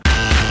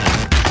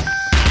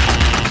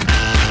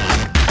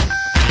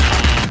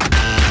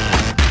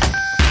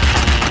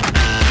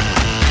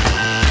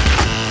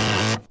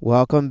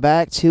Welcome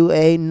back to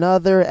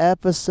another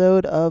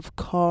episode of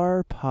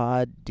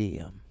Carpod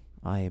Diem.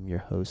 I am your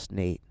host,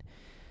 Nate,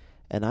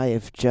 and I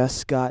have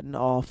just gotten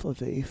off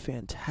of a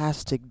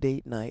fantastic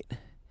date night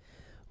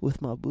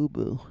with my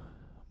boo-boo,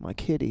 my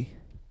kitty,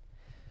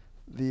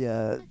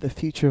 the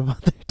future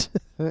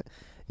mother.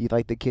 You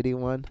like the kitty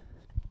one?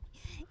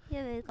 You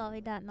haven't called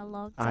me that in a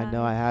long I time.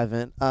 know I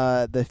haven't.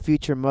 The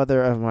future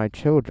mother of my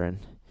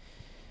children,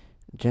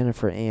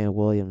 Jennifer Ann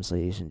Williams,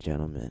 ladies and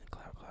gentlemen.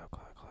 Clap, clap,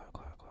 clap, clap,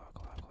 clap, clap, clap,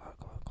 clap,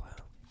 clap,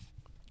 clap.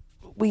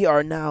 We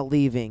are now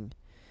leaving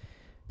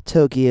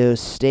Tokyo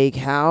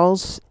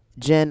Steakhouse.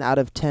 Jen, out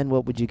of 10,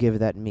 what would you give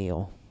that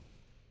meal?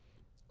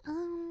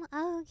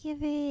 I'll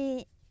give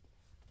it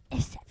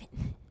a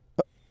 7.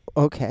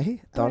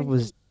 Okay,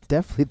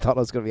 definitely thought it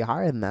was gonna be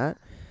higher than that.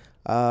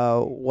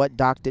 What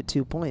docked it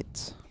 2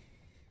 points?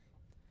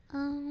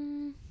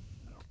 I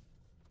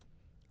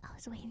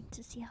was waiting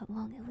to see how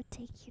long it would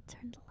take you to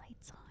turn the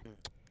lights on.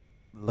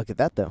 Look at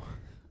that though.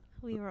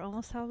 We were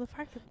almost out of the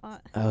parking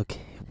lot.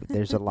 Okay,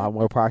 there's a lot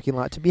more parking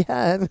lot to be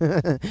had.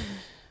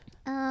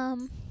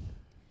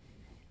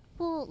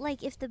 Well,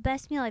 like, if the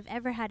best meal I've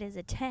ever had is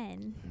a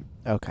 10,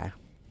 Okay,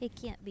 it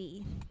can't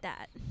be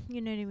that.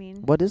 You know what I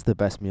mean? what is the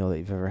best meal that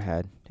you've ever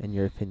had, in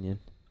your opinion?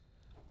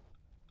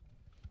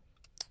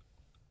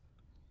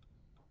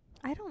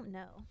 I don't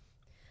know.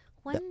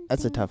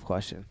 That's a tough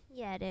question.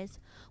 Yeah, it is.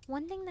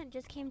 One thing that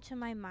just came to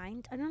my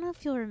mind, I don't know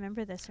if you'll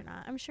remember this or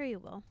not. I'm sure you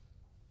will,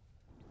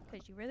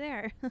 because you were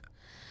there.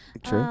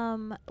 True.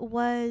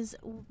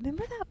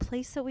 Remember that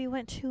place that we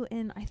went to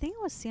in, I think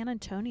it was San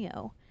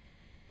Antonio,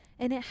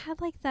 and it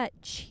had like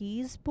that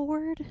cheese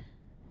board.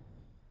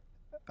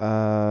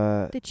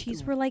 The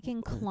cheese were like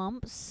in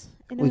clumps,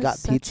 and it We was got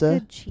such pizza?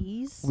 good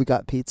cheese. We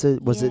got pizza.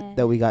 Was it Yeah.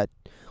 that we got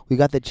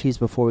the cheese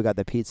before we got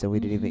the pizza, and we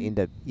didn't even Mhm. end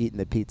up eating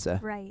the pizza?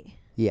 Right.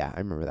 Yeah, I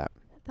remember that.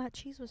 That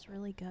cheese was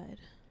really good.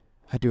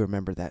 I do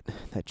remember that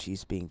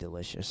cheese being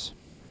delicious.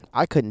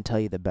 I couldn't tell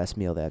you the best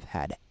meal that I've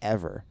had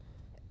ever.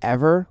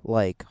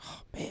 Like,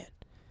 oh man,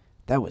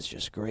 that was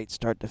just great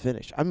start to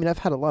finish. I mean, I've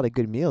had a lot of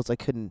good meals. I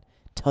couldn't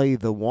tell you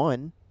the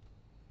one.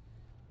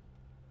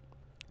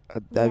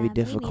 That'd be Yeah,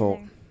 difficult.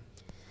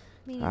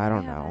 Me I neither.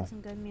 don't have know. had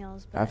some good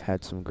meals, but I've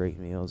had some great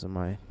meals in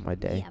my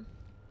day.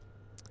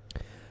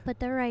 Yeah. But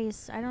the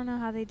rice, I don't know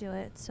how they do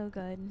it. It's so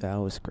good. That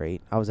was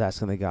great. I was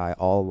asking the guy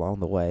all along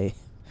the way,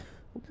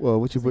 well,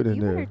 what you It's like, put in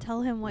you there? better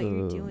tell him what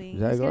you're Is doing.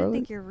 that He's gonna garlic?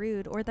 think you're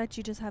rude, or that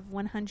you just have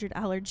 100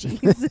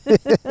 allergies.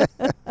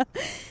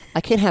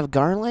 I can't have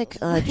garlic,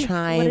 What is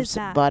chives,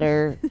 that?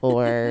 butter,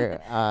 or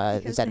He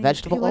kept is that saying,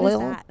 vegetable "Hey, what is oil?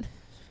 that?"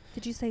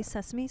 Did you say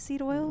sesame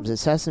seed oil? Was it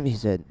sesame? He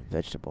said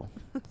vegetable.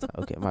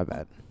 Okay, my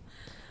bad.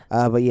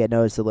 But yeah,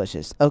 no, it's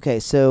delicious. Okay,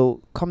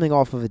 so coming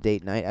off of a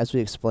date night, as we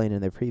explained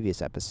in the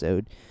previous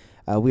episode,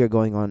 we are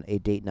going on a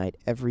date night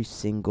every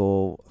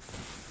single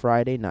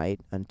Friday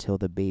night until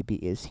the baby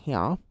is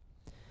here.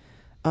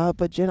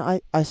 But Jen,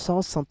 I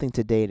saw something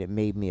today and it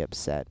made me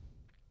upset.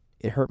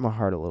 It hurt my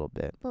heart a little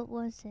bit. What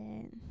was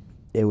it?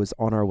 It was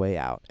on our way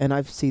out. And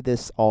I see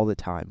this all the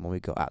time when we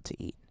go out to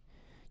eat.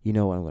 You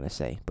know what I'm going to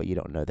say, but you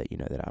don't know that you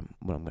know that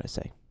what I'm going to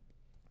say.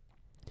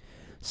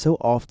 So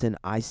often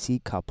I see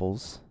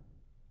couples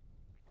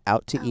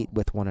out to eat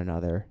with one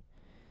another,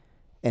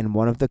 and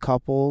one of the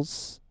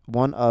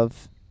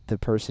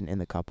person in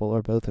the couple,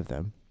 or both of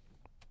them,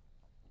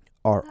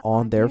 are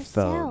on their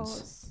phones.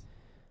 cells.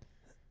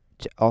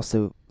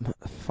 Also,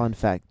 fun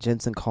fact,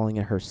 Jensen calling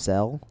it her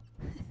cell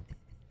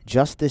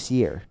just this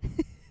year.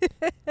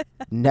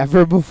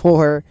 Never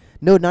before.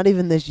 No, not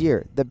even this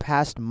year. The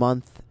past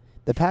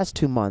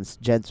 2 months,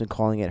 Jensen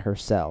calling it her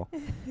cell.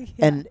 Yeah.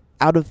 And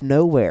out of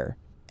nowhere.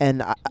 And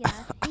Yeah.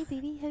 Hey,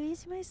 baby, have you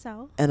seen my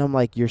cell? and I'm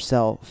like, your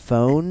cell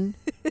phone?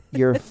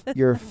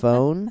 your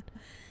phone?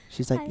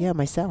 She's like, yeah,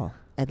 my cell.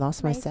 I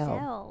lost my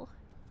cell.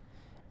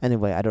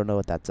 Anyway, I don't know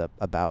what that's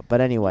about.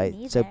 But anyway,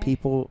 so neither.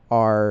 people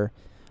are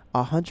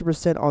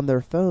 100% on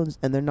their phones,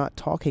 and they're not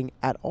talking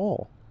at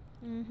all.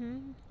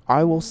 Mm-hmm.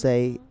 I will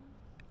say,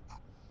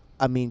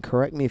 I mean,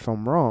 correct me if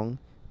I'm wrong,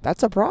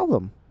 that's a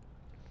problem.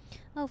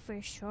 Oh,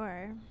 for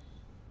sure.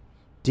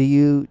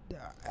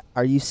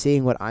 Are you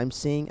seeing what I'm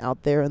seeing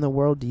out there in the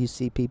world? Do you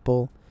see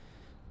people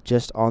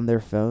just on their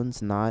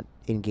phones, not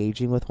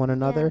engaging with one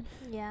another?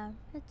 Yeah,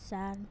 it's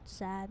sad. It's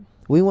sad.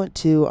 We went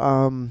to,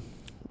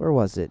 where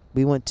was it?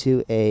 We went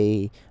to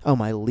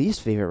my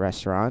least favorite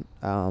restaurant,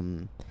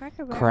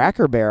 Cracker Barrel.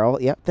 Cracker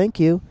Barrel. Yep, thank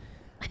you.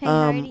 I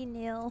already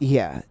knew.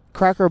 Yeah,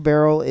 Cracker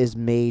Barrel is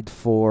made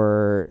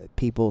for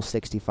people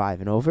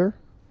 65 and over.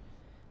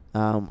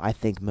 I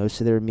think most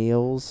of their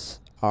meals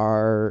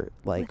are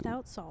like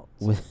Without salt.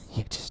 with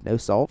just no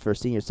salt for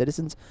senior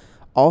citizens.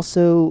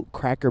 Also,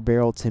 Cracker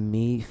Barrel to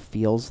me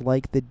feels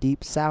like the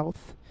Deep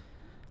South.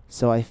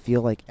 So I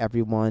feel like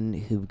everyone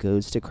who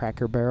goes to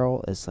Cracker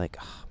Barrel is like,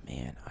 oh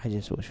man, I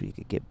just wish we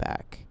could get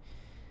back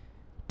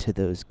to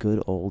those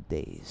good old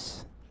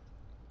days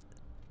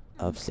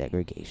of Okay.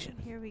 segregation.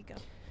 Here we go.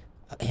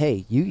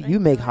 Hey, you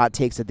Like make what? hot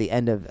takes at the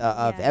end of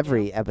Yeah, I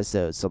every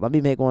episode, so let me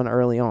make one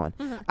early on.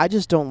 I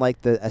just don't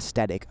like the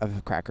aesthetic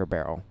of Cracker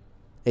Barrel.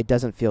 It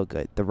doesn't feel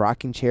good. The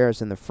rocking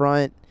chairs in the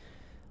front,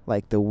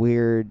 like the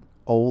weird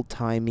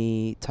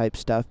old-timey type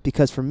stuff.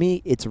 Because for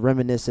me, it's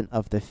reminiscent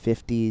of the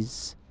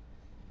 50s,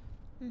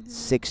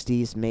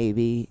 60s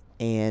maybe.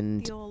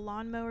 And The old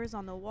lawnmowers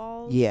on the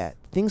walls. yeah,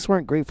 things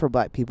weren't great for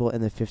black people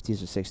in the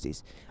 50s or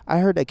 60s. I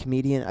heard a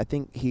comedian, I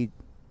think he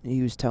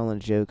was telling a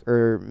joke,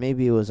 or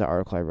maybe it was an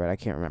article I read, I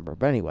can't remember.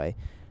 But anyway,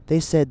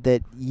 they said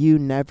that you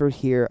never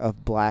hear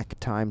of black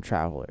time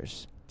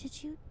travelers.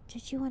 Did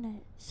you want a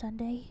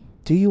sundae?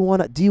 Do you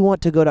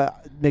want to go to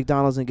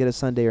McDonald's and get a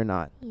sundae or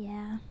not?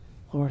 Yeah.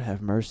 Lord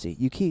have mercy.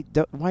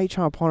 Why are you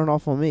trying to pawn it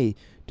off on me?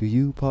 Do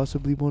you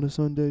possibly want a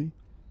sundae?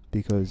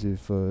 Because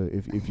if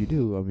you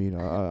do, I mean,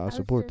 I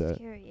support I was that.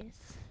 just curious.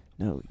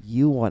 No,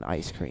 you want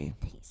ice cream.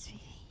 Thanks, sweetie.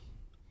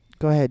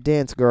 Go ahead,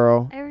 dance,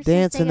 girl. Ever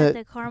Dance since in they got the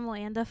the caramel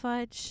and the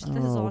fudge, this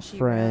is oh, all she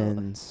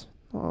friends.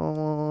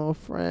 Oh, Yeah,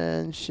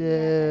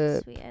 friendship.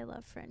 that's sweet. I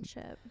love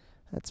friendship.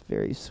 That's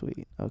very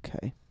sweet.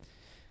 Okay.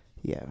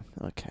 Yeah.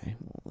 Okay.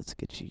 Well, let's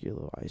get you your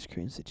little ice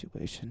cream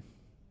situation.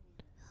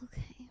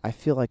 Okay. I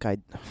feel like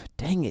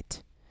dang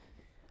it.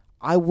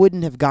 I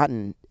wouldn't have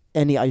gotten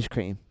any ice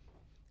cream.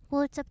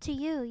 Well, it's up to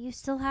you. You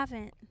still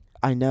haven't.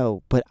 I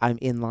know, but I'm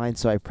in line,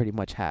 so I pretty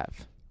much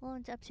have. Well,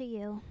 it's up to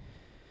you.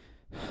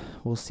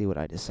 We'll see what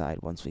I decide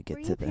once we get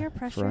Were to you the peer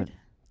pressured front.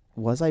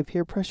 Was I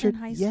peer pressured? in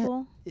high Yeah.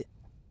 school?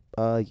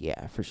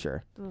 Yeah, for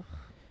sure. Ugh.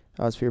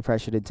 I was peer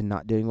pressured into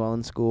not doing well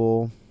in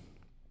school.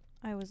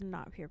 I was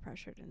not peer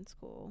pressured in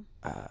school.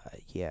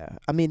 Yeah.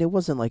 I mean, it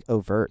wasn't like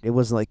overt. It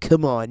wasn't like,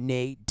 come on,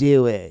 Nate,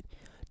 do it.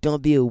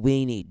 Don't be a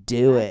weenie,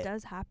 do That it.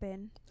 does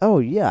happen. Oh,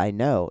 yeah, I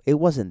know. It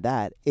wasn't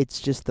that.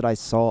 It's just that I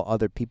saw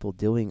other people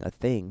doing a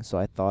thing, so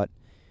I thought,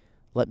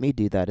 let me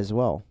do that as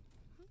well.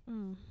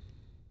 Mm.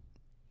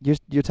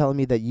 You're telling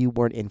me that you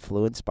weren't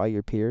influenced by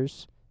your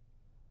peers?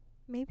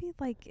 Maybe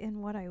like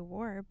in what I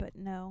wore, but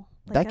no.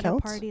 Like That at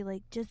counts? a party,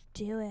 like just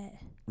do it.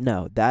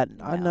 No, that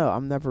I No. know.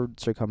 I'm never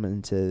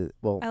succumbing to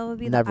I would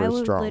be never I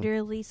would strong.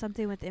 literally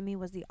something with Emmy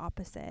was the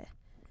opposite.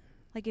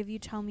 Like if you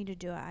tell me to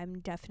do it, I'm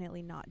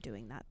definitely not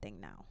doing that thing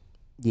now.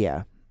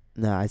 Yeah.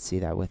 No, I see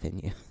that within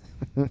you.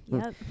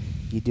 Yep.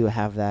 You do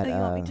have that. Oh, you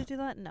want me to do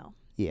that? No.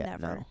 Yeah,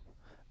 Never. no.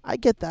 I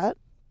get that,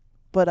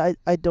 but I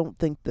don't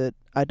think that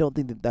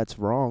that's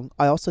wrong.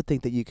 I also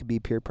think that you can be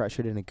peer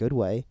pressured in a good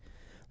way.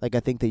 Like I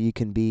think that you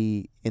can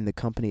be in the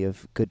company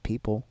of good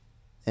people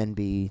and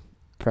be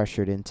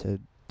pressured into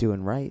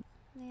doing right.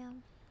 Yeah.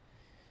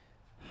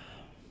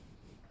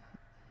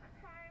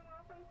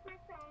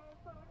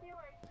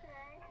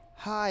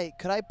 Hi,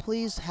 could I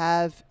please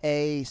have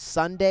a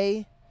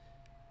sundae,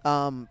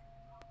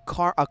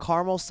 a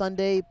caramel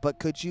sundae, but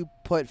could you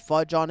put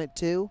fudge on it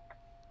too?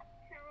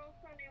 Caramel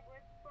sundae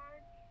with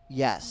fudge.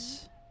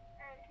 Yes.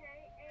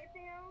 Okay.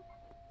 Anything else?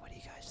 What do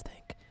you guys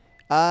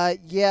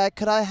think? Yeah,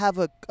 could I have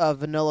a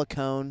vanilla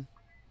cone?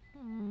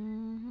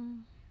 Mm-hmm.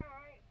 All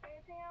right.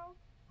 Anything else?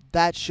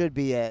 That should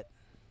be it.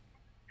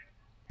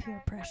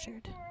 Peer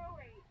pressured.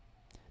 408.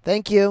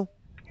 Thank you.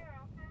 You're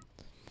welcome.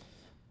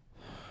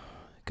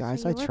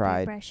 Guys, So I you were peer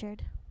tried.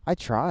 pressured. I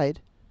tried.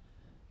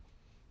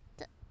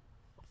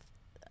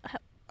 How-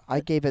 I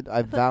gave it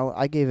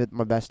I gave it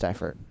my best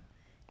effort.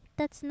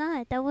 That's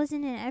not. That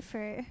wasn't an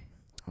effort.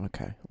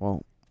 Okay.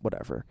 Well,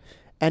 whatever.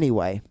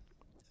 Anyway,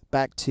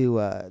 back to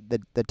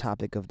the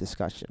topic of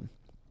discussion.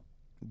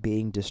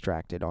 Being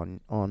distracted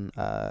on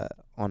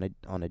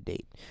a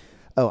date.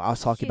 Oh, I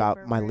was talking about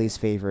Super my rude. least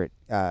favorite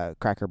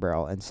Cracker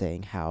Barrel and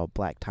saying how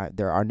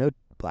there are no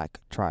black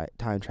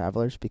time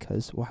travelers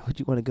because why would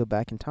you want to go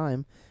back in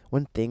time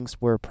when things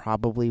were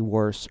probably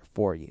worse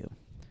for you?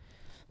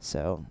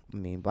 So, I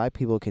mean, black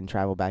people can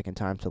travel back in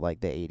time to like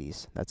the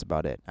 80s. That's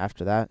about it.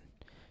 After that,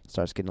 it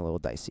starts getting a little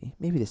dicey.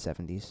 Maybe the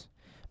 70s.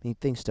 I mean,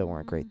 things still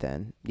weren't great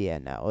then. Yeah,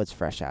 no, it's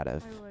fresh out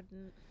of.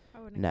 I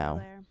wouldn't No. go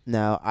there.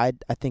 No, I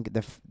think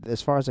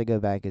as far as I go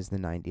back is the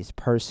 90s.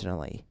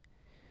 Personally,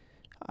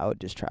 I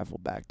would just travel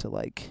back to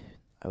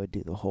I would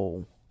do the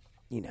whole,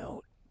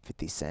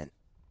 50 Cent,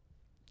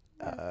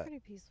 Yeah, it's pretty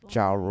peaceful.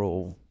 Ja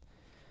Rule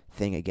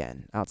thing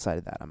again. Outside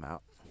of that, I'm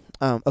out.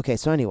 Okay,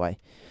 so anyway,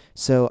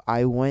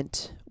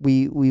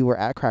 we were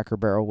at Cracker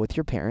Barrel with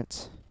your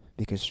parents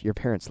because your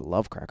parents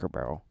love Cracker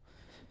Barrel,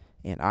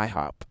 and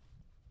IHOP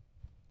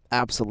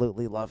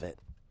absolutely love it.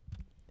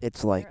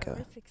 It's like They're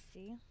over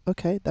 60.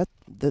 okay,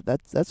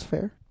 that's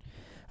fair.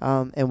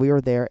 And we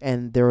were there,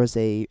 and there was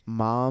a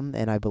mom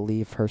and I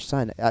believe her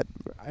son. I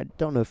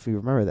don't know if you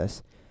remember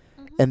this,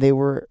 Mhm. and they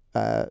were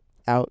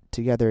out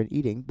together and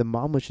eating. The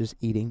mom was just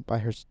eating by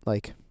her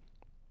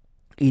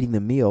eating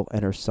the meal,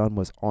 and her son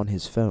was on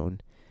his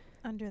phone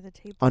Under the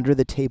table. under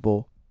the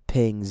table,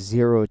 paying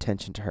zero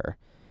attention to her.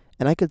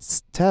 And I could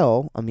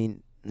tell. I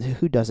mean,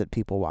 who doesn't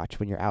people watch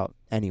when you're out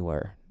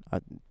anywhere?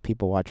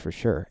 People watch for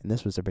sure. And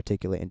this was a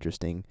particularly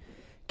interesting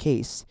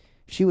case.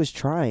 She was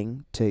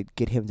trying to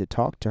get him to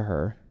talk to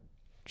her.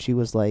 She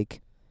was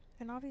like,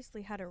 And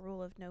obviously had a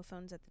rule of no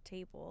phones at the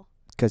table.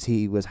 because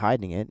he was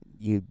hiding it,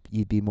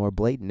 you'd be more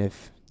blatant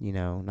if,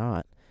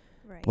 not.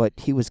 Right. But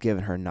he was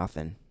giving her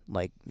nothing.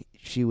 Like,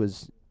 she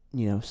was,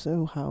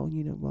 so how,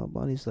 blah,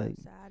 blah. And he's So like,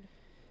 sad.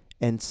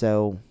 And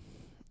so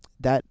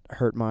that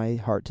hurt my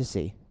heart to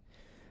see.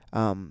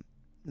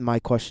 My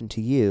question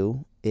to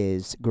you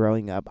is,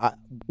 growing up,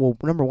 well,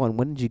 number one,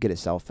 when did you get a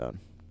cell phone?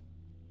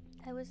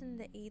 I was in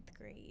the 8th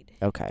grade.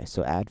 Okay,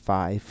 so add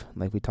 5,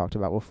 like we talked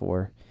about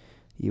before.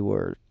 You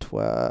were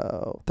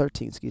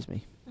 13, excuse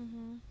me.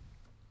 Mm-hmm.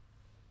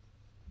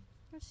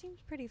 That seems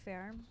pretty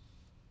fair.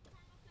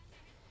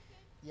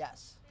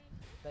 Yes.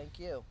 Thank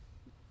you.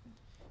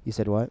 You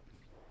said what?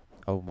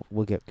 Oh,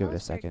 we'll give I it a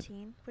was second.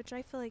 13, which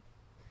I feel like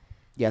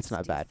Yeah, it's is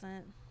not bad.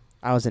 decent.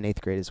 I was in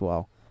 8th grade as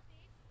well.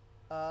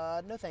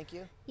 No, thank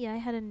you. Yeah, I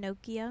had a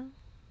Nokia,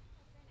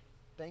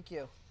 Thank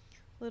you.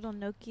 little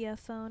Nokia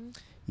phone.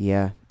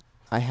 Yeah,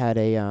 I had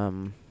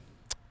a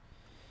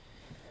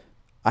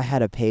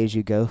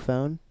pay-as-you-go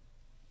phone,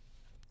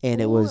 and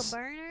it Ooh, was a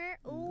burner.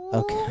 Ooh,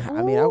 okay.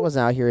 I mean, I ooh.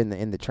 wasn't out here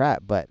in the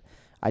trap, but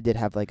I did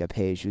have like a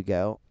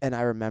pay-as-you-go, and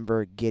I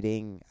remember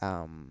getting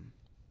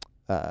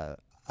a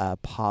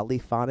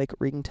polyphonic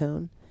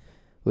ringtone,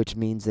 which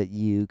means that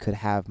you could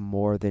have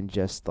more than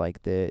just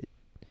like the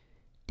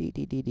dee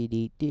dee dee dee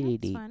dee dee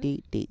That's dee fun.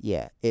 dee dee.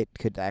 Yeah, it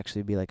could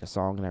actually be like a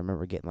song, and I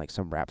remember getting like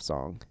some rap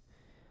song.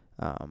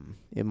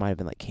 It might have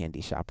been like Candy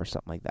Shop or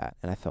something like that,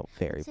 and I felt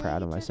very Take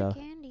proud it of to the myself.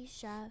 candy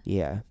shop.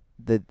 Yeah.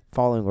 The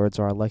following words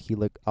are, I'll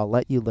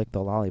let you lick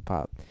the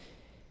lollipop.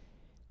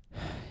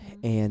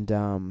 And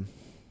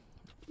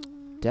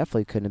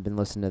definitely couldn't have been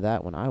listening to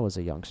that when I was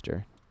a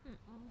youngster.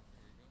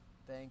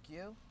 Thank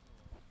you.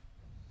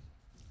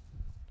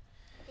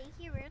 Thank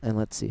you, Ruth. And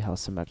let's see how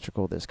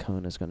symmetrical this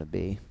cone is going to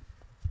be.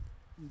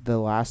 The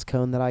last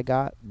cone that I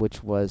got,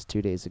 which was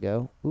 2 days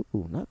ago.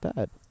 Ooh, not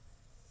bad.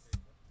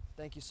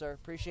 Thank you, sir.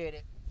 Appreciate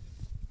it.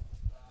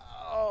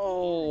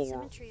 Oh,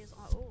 symmetry is.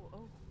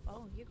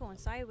 Oh, you're going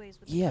sideways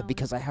with the Yeah, cone.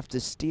 because I have to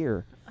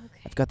steer. Okay.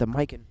 I've got the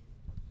mic in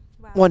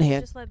Wow, one you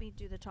hand. Just let me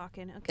do the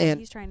talking. Okay, And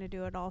he's trying to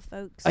do it all,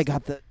 folks. I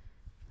got the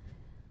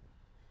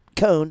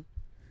cone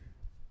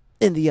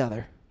in the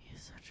other. You're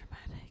so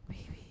dramatic,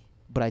 baby.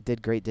 But I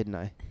did great, didn't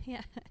I?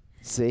 Yeah.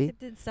 See? It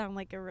did sound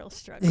like a real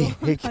struggle.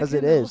 Because Not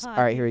it gonna is. lie.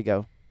 All right, here we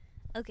go.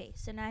 Okay,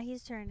 so now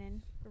he's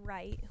turning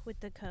right with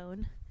the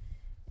cone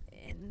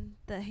in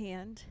the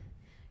hand.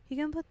 You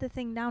can put the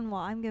thing down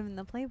while I'm giving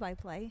the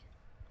play-by-play.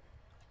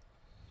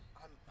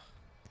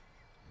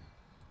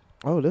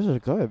 Oh, this is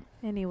good.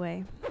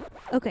 Anyway.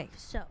 Okay,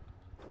 so.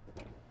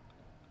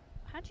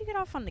 How'd you get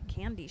off on the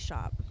candy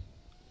shop?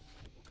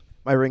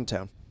 My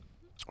ringtone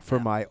for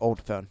Yeah. my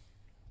old phone.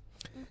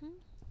 Mm-hmm.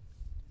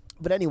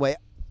 But anyway,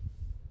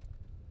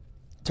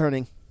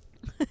 turning.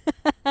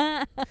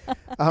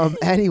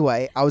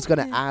 Anyway, I was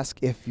gonna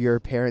ask if your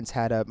parents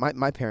had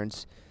my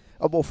parents.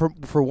 Oh, well,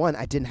 for one,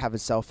 I didn't have a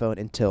cell phone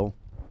until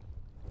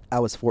I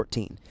was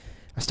 14.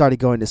 I started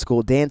going to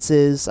school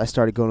dances. I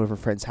started going over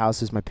friends'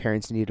 houses. My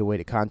parents needed a way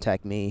to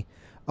contact me.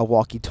 A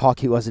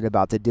walkie-talkie wasn't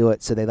about to do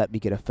it, so they let me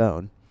get a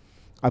phone.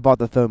 I bought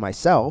the phone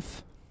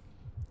myself.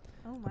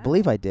 Oh, wow. I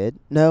believe I did.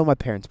 No, my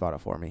parents bought it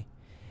for me.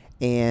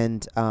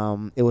 And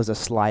it was a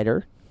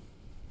slider.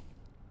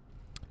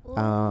 Ooh,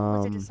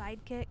 was it a Um,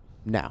 sidekick?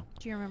 No.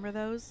 Do you remember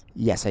those?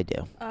 Yes, I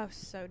do. Oh,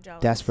 so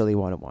jealous. Desperately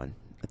wanted one.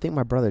 I think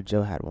my brother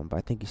Joe had one, but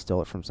I think he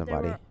stole it from They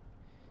somebody. were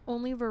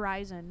only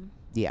Verizon.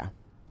 Yeah.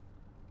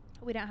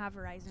 We didn't have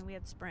Verizon. We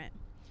had Sprint.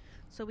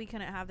 So we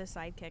couldn't have the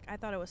sidekick. I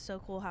thought it was so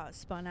cool how it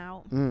spun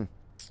out.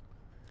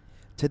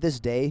 To this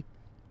day,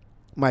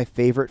 my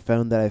favorite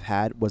phone that I've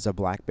had was a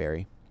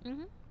BlackBerry.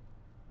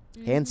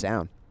 Mm-hmm. Hands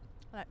down.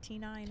 That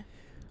T9.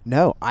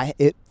 No,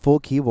 it full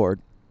keyboard,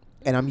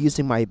 and I'm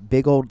using my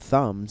big old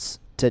thumbs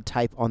to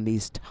type on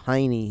these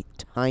tiny,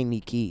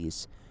 tiny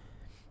keys.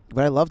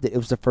 But I loved it. It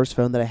was the first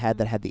phone that I had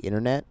that had the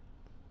internet.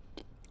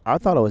 I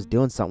thought I was Mhm.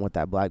 doing something with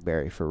that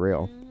BlackBerry for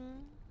real. Mhm.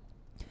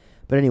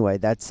 But anyway,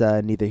 that's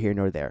neither here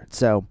nor there.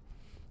 So,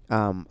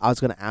 I was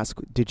going to ask,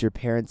 did your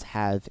parents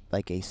have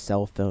like a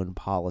cell phone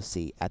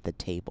policy at the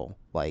table?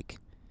 Like,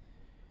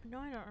 No,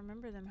 I don't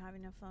remember them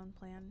having a phone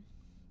plan.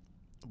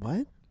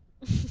 what?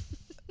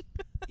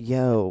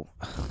 Yo.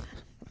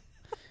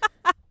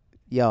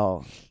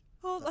 Y'all.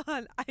 Hold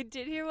on. I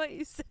did hear what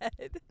you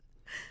said.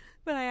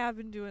 But I have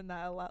been doing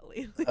that a lot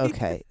lately.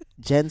 Okay.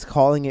 Jen's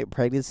calling it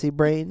pregnancy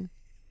brain.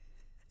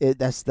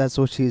 That's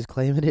what she's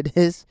claiming it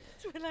is.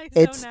 It's when I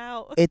It's- zone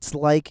out.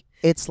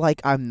 It's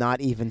like I'm not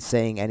even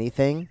saying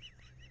anything.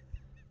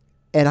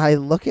 And I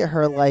look at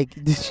her like,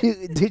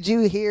 did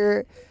you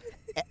hear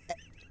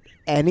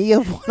any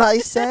of what I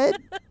said?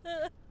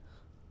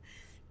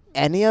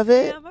 Any of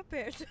it? Yeah, my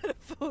parents had a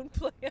phone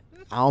plan.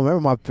 I don't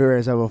remember my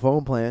parents have a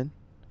phone plan.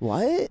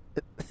 What?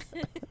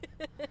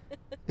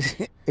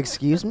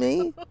 Excuse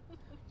me?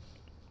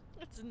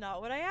 That's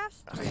not what I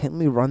asked. Okay, let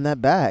me run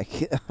that back.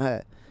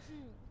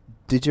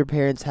 Did your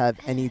parents have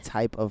any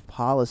type of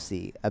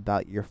policy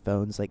about your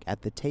phones, like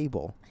at the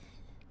table,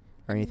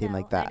 or anything No,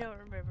 like that? I don't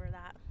remember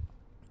that.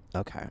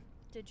 Okay.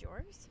 Did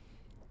yours?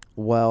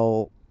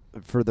 Well,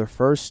 for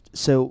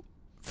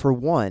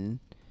one,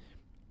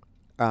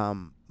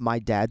 my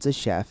dad's a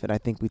chef, and I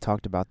think we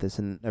talked about this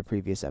in a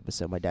previous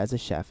episode. My dad's a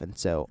chef, and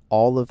so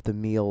all of the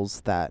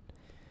meals that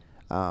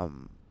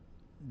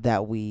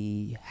that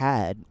we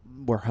had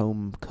were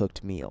home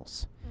cooked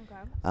meals.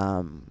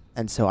 Okay.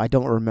 And so I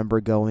don't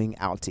remember going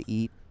out to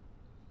eat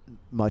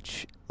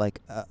much, like,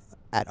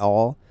 at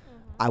all.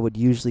 I would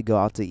usually go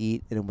out to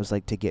eat, and it was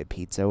like to get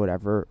pizza or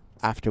whatever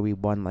after we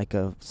won like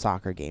a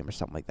soccer game or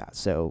something like that.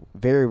 So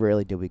very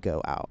rarely did we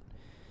go out.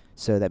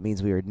 So that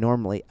means we were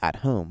normally at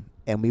home,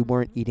 and we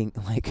weren't eating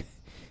like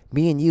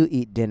me and you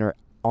eat dinner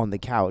on the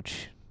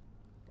couch,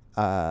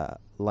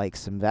 like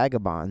some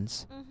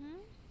vagabonds.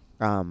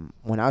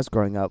 When I was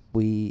growing up,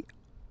 we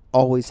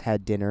always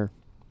had dinner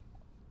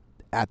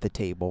at the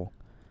table.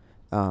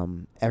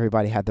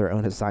 Everybody had their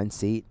own assigned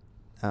seat.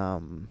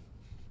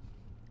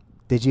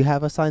 Did you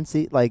have assigned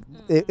seat? Like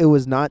it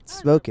was not I was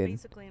spoken.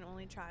 basically an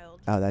only child.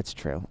 Oh, that's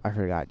true. I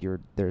forgot.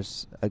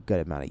 There's a good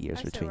amount of years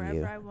I sat between wherever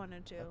you. I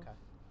wanted to.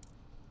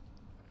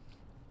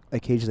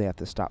 Occasionally, I have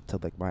to stop to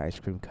lick my ice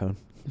cream cone,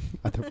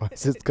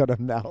 otherwise it's gonna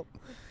melt.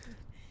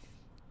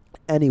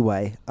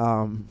 Anyway,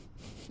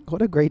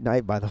 what a great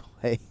night, by the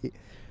way.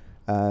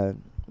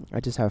 I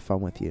just have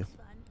fun with you.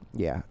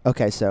 Yeah.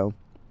 Okay. So,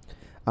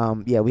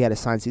 yeah, we had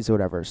assigned seats or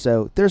whatever.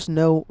 So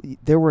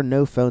there were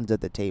no phones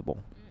at the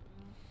table,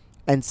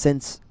 and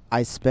since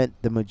I spent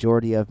the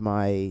majority of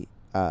my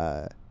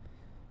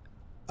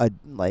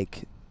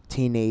like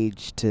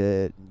teenage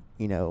to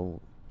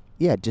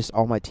just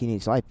all my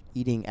teenage life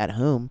eating at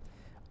home,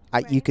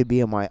 I could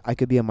be on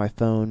my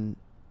phone.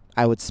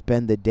 I would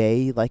spend the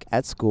day like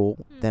at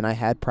school. Then I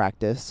had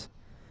practice.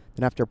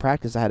 Then after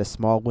practice, I had a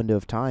small window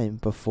of time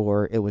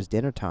before it was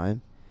dinner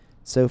time.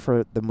 So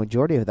for the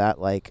majority of that,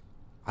 like,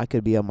 I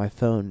could be on my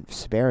phone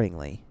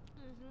sparingly,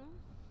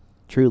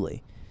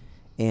 truly.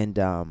 And,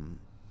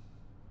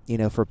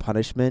 for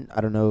punishment,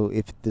 I don't know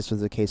if this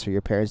was the case for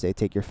your parents, they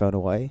take your phone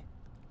away.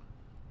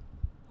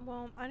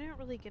 Well, I didn't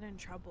really get in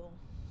trouble.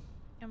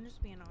 I'm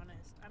just being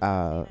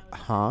honest.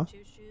 Huh? Two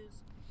shoes,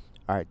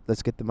 All right,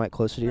 let's get the mic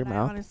closer to your but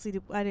mouth.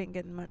 I didn't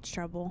get in much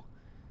trouble.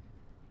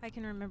 I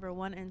can remember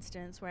one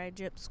instance where I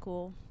gypped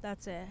school.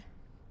 That's it.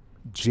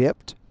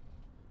 Gypped?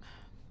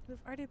 We've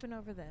already been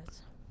over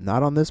this.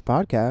 Not on this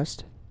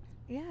podcast.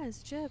 Yeah, it's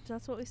gypped.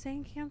 That's what we say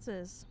in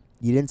Kansas.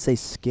 You didn't say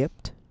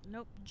skipped?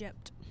 Nope,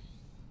 gypped.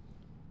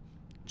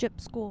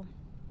 Gypped school.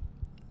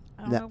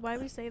 I don't No. know why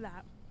we say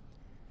that.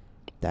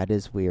 That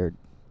is weird.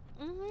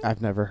 Mm-hmm.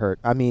 I've never heard.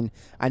 I mean,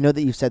 I know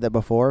that you've said that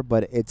before,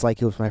 but it's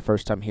like it was my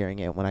first time hearing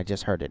it when I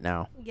just heard it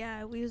now.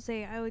 Yeah, we would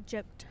say I would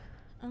gypped.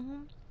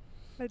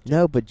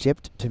 No, but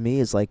gypped to me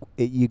is like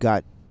you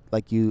got,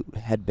 like you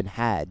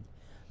had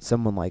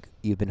someone like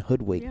you've been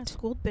hoodwinked. Yeah,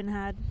 school'd been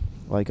had.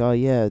 Like, oh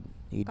yeah,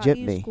 you Got gypped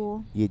you, me.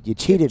 school. You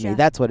cheated me. ya.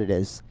 That's what it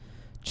is.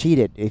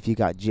 Cheated if you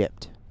got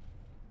gypped.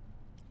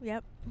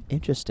 Yep.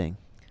 Interesting.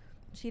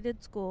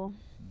 Cheated school.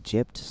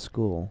 Gypped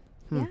school.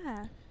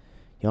 Yeah.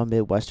 Y'all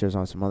Midwesters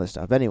on some other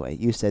stuff. Anyway,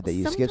 you said that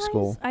you skipped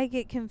school. Sometimes I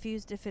get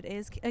confused if it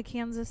is a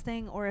Kansas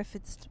thing or if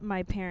it's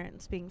my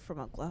parents being from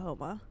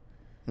Oklahoma.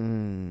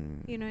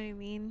 You know what I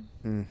mean?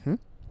 Mm-hmm.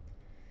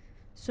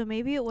 So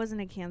maybe it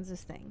wasn't a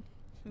Kansas thing.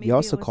 Maybe You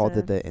also was called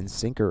it the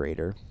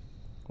incinerator.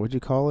 What'd you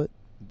call it?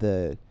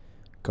 The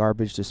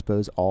garbage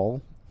dispose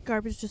all?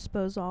 garbage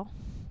disposal.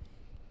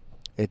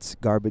 It's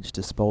garbage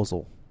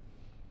disposal.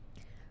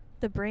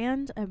 The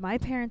brand at my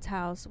parents'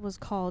 house was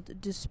called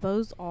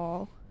Dispose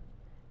All,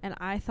 and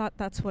I thought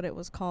that's what it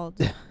was called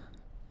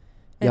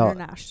Y'all-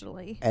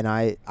 internationally. And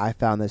I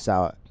found this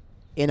out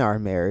in our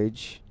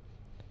marriage.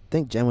 I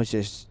think Jen was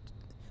just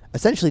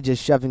essentially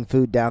just shoving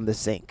food down the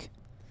sink.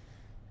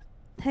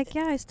 Heck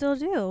yeah, I still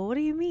do. What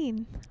do you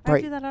mean? I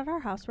Right. do that at our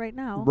house right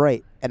now.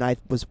 Right. And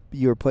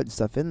you were putting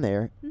stuff in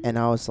there, and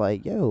I was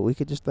like, yo, we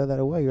could just throw that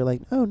away. You're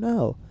like, oh,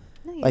 no.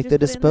 No, you Like, just the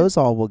put it in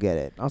disposal will get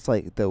it. I was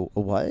like, the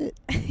what?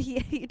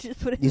 yeah, you just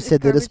put it in You the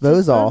said the garbage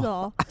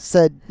disposal. I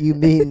said, you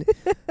mean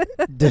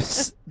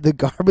the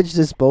garbage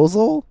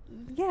disposal?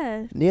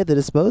 Yeah, Near the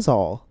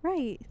disposal.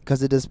 right.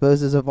 Because it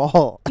disposes of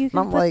all. You And can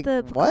I'm put like,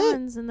 the what?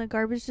 pecans in the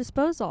garbage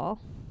disposal.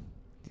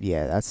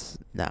 Yeah, that's,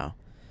 no.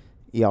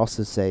 You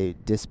also say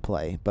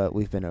display, but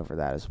we've been over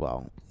that as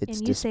well. It's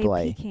and you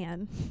display. say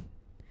pecan,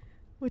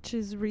 which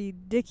is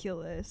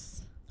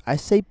ridiculous. I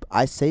say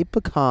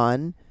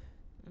pecan,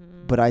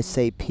 but I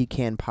say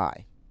pecan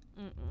pie.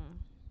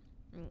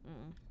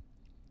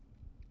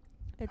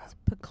 It's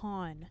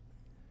pecan.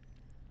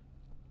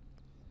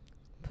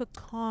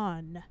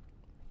 Pecan.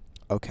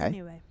 Okay.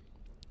 Anyway.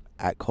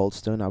 At Cold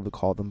Stone, I would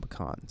call them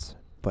pecans,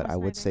 but That's I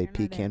would neither say here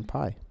nor pecan there.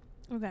 pie.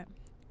 Okay.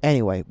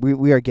 Anyway,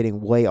 we are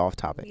getting way off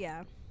topic.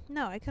 Yeah.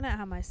 No, I couldn't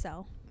have my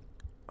cell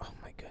Oh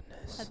my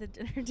goodness. at the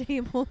dinner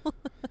table.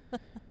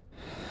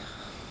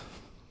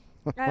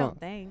 I don't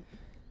think.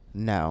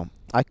 No,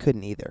 I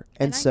couldn't either.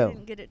 And I so,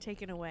 didn't get it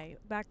taken away.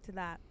 Back to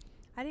that.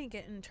 I didn't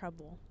get in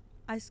trouble.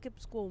 I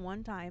skipped school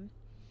one time.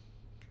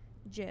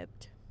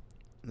 Gypped.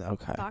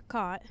 okay. Got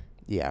caught.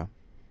 Yeah.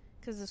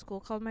 Because the school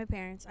called my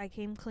parents. I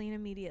came clean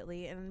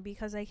immediately. And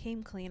because I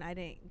came clean, I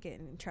didn't get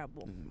in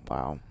trouble.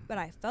 Wow. But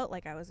I felt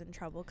like I was in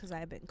trouble because I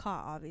had been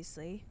caught,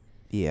 obviously.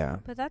 Yeah.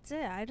 But that's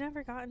it. I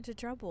never got into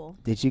trouble.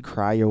 Did you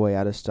cry your way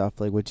out of stuff?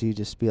 Like, would you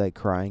just be like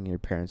crying and your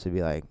parents would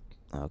be like,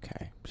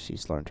 Okay,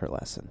 she's learned her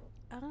lesson.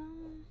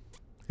 Um,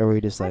 Or were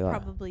you just I like,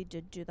 probably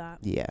did do that.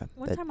 yeah,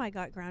 One that, time I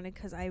got grounded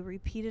because I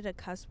repeated a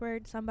cuss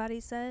word somebody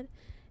said,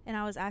 and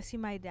I was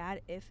asking my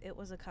dad if it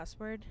was a cuss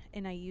word,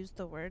 and I used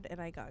the word, and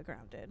I got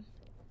grounded.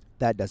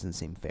 that doesn't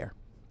seem fair.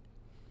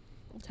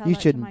 I'll tell You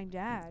that shouldn't- to my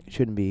dad.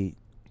 Shouldn't be.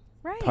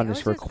 Right. punished I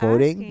was for just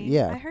quoting? asking.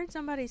 Yeah. I heard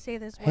somebody say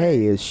this word.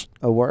 Hey, is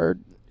a word?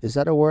 Is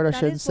that a word I That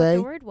shouldn't is what say?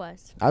 the word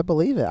was. I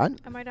believe it. And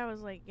my dad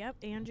was like, "Yep,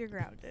 and you're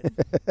grounded."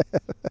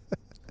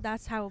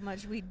 That's how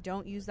much we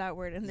don't use that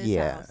word in this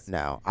yeah, house.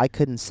 no, I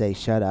couldn't say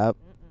shut up.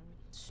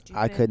 Stupid.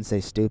 I couldn't say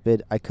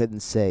stupid. I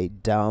couldn't say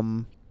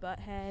dumb.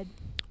 Butthead.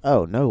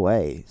 Oh, no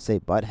way. Say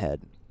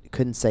butthead.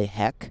 Couldn't say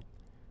heck.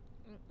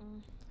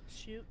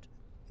 Shoot.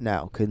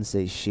 No, couldn't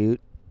say shoot.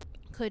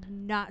 Could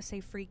not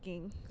say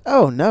freaking.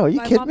 Oh, no, are you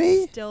My kidding mom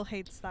me? still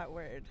hates that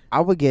word.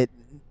 I would get.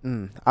 I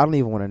don't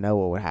even want to know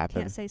what would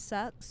happen. Can't say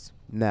sucks,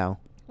 No,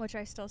 which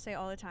I still say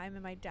all the time,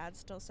 and my dad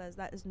still says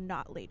that is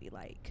not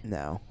ladylike.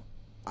 no.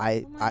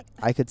 I'm like-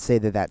 I could say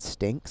that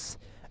stinks,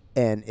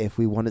 and if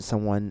we wanted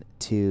someone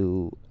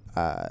to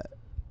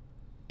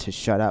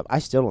shut up, I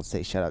still don't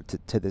say shut up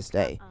to this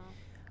day.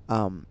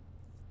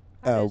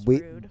 That is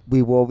we rude.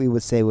 what we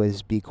would say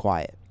was be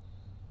quiet.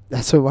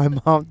 That's what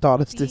my mom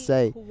taught us to Be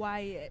say.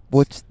 quiet.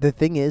 Which the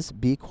thing is,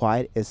 be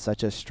quiet is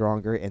such a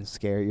stronger and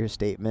scarier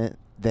statement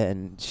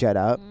than shut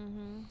up.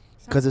 Mm-hmm.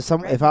 Because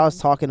if I was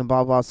talking to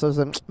blah blah, so I was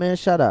like, man,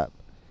 shut up.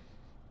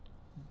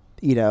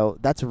 You know,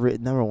 that's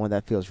number one.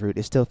 That feels rude.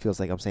 It still feels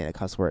like I'm saying a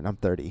cuss word, and I'm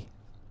 30,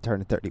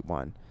 turning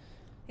 31.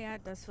 Yeah,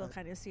 it does feel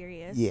kind of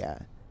serious. Yeah,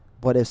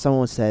 but if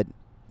someone said,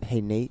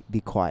 "Hey Nate,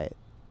 be quiet,"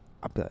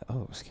 I'd be like,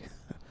 "Oh, excuse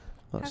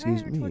Have I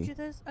ever me." told you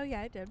this? Oh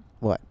yeah, I did.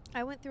 What?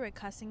 I went through a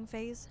cussing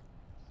phase.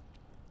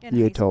 In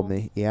You high told school.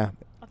 me. Yeah,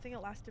 I think it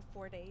lasted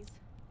 4 days,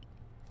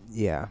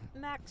 yeah.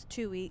 max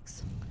 2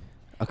 weeks.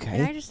 And I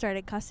Okay. just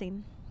started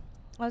cussing.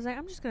 I was like,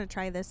 I'm just gonna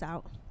try this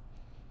out.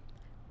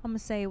 I'm gonna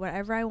say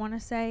whatever I want to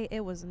say.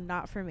 It was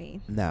not for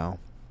me. No.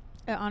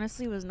 It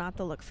honestly was not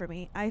the look for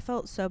me. I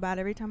felt so bad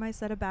every time I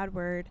said a bad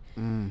word.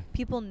 Mm.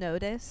 People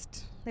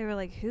noticed. They were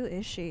like, "Who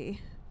is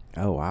she?"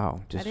 Oh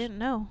wow. I didn't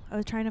know. I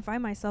was trying to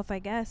find myself, I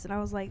guess, and I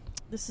was like,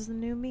 "This is the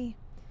new me.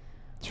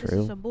 This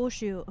True. is some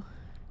bullshit."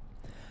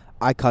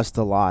 I cussed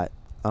a lot.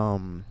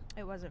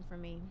 It wasn't for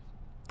me.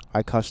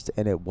 I cussed,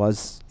 and it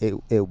was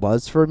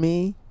for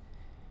me,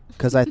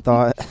 because I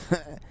thought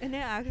And it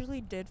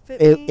actually did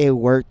fit me. it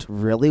worked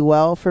really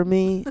well for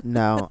me.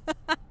 No,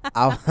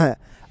 I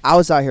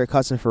was out here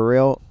cussing for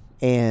real,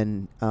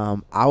 and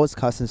I was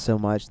cussing so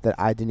much that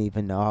I didn't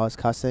even know I was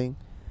cussing,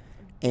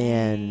 Dang,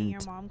 and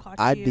your mom caught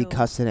I'd be you.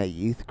 cussing at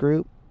youth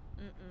group,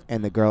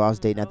 and the girl I was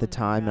dating at the Oh,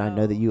 time, and I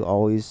know that no. you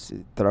always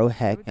throw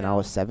heck, we and I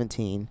was go.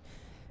 17. Here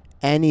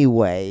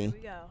Anyway, we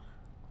go.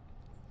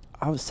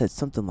 I was said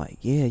something like,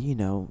 yeah, you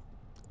know,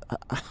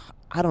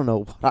 I don't know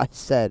what I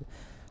said.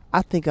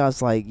 I think I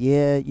was like,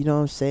 yeah, you know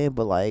what I'm saying,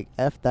 but like,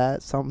 F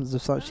that, something or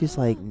something. She's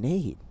like,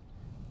 Nate.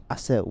 I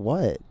said,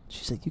 what?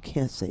 She's like, you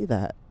can't say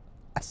that.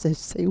 I said,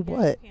 say Yeah,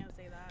 what? You can't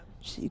say that.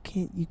 She said, you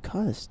can't, you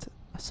cussed.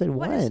 I said,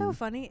 What is so when?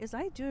 funny is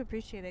I do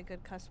appreciate a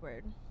good cuss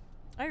word.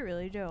 I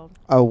really do.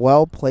 A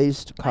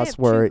well-placed I have cuss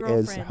 2 word is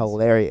girlfriends.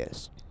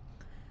 hilarious.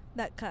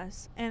 That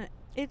cuss. And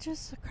it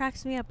just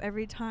cracks me up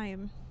every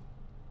time.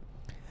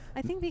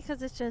 I think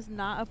because it's just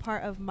not a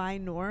part of my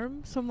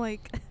norm. So I'm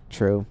like,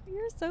 True.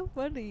 you're so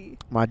funny.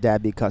 My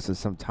dad be cussing Oh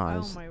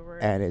sometimes, my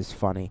word. and it's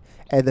funny.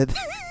 And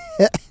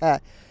then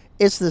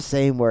it's the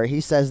same word.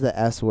 He says the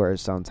S word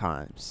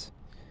sometimes,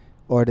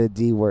 or the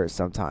D word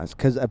sometimes.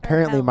 Because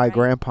apparently hell, my right?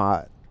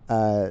 grandpa,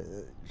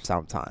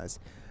 sometimes,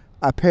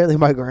 apparently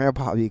my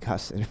grandpa be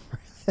cussing,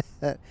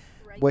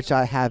 which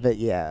I haven't.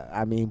 Yeah,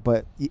 I mean,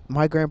 but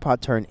my grandpa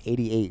turned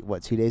 88.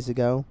 What, 2 days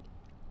ago?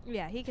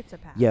 Yeah, he gets a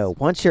pass. Yo,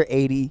 once you're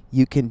 80,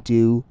 you can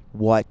do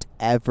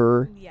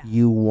whatever Yeah.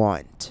 you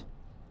want.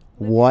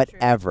 Live your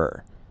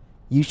Whatever.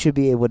 You should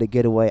be able to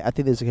get away. I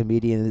think there's a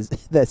comedian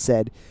that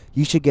said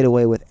you should get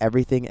away with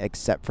everything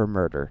except for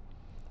murder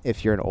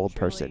if you're an old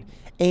person.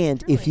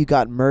 And if Truly. you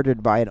got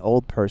murdered by an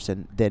old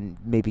person, then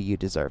maybe you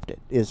deserved it,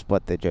 is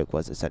what the joke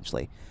was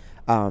essentially.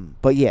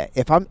 But yeah,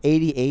 if I'm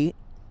 88,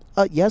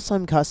 yes,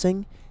 I'm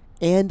cussing,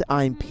 and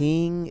I'm Mhm.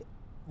 peeing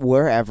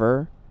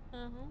wherever.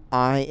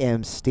 I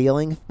am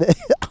stealing.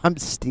 I'm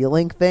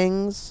stealing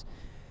things.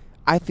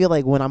 I feel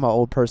like when I'm an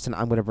old person,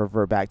 I'm gonna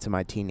revert back to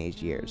my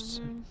teenage years.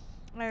 Mhm.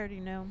 I already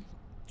know.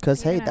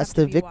 Cause You're hey, gonna that's have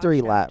to the be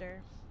victory watched lap.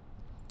 after.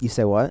 You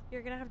say what?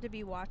 You're gonna have to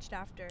be watched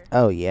after.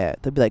 Oh yeah,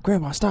 they'll be like,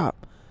 Grandpa,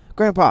 stop,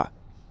 Grandpa.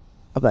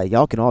 I'll be like,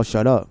 y'all can all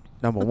shut up.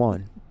 Number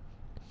one.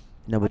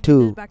 Number I did this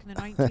two. back in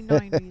the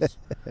 1990s.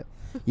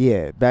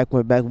 Yeah, back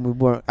when we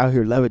weren't out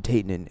here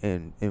levitating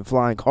and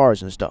flying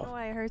cars and stuff. Oh,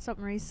 I heard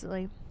something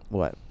recently.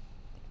 What?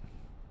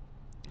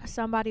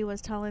 Somebody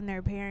was telling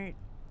their parent,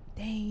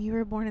 "Dang, you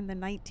were born in the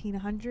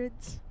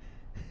 1900s."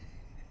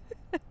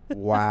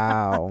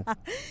 Wow.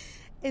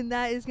 And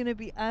that is gonna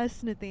be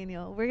us,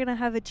 Nathaniel. We're gonna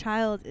have a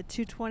child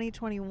to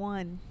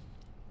 2021,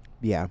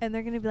 Yeah. and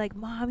they're gonna be like,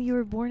 "Mom, you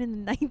were born in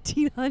the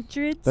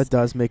 1900s." That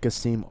does make us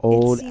seem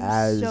old seems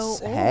as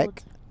so heck.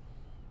 old.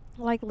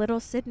 Like little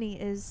Sydney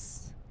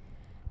is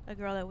a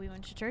girl that we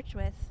went to church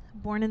with,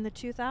 born in the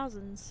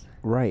 2000s.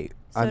 Right.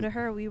 So to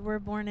her, we were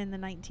born in the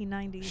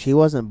 1990s. She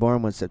wasn't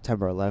born when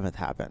September 11th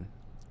happened.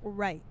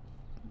 Right.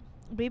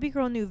 Baby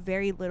girl knew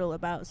very little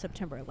about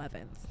September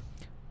 11th.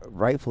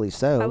 Rightfully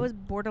so. I was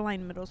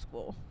borderline middle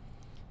school.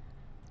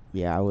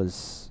 Yeah, I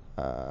was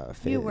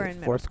You were in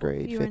middle fourth school.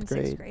 grade, You were fifth in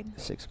grade, sixth grade.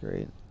 sixth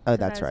grade. 'Cause Oh, I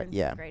that's was right. in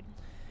Yeah. fifth grade.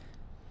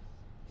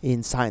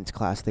 In science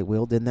class, they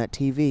wheeled in that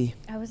TV.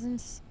 I was in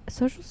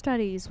social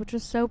studies, which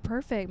was so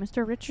perfect.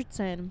 Mr.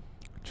 Richardson.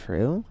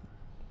 True.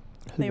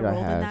 Who They did I rolled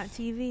in have? that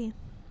TV.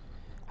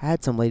 I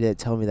had some lady that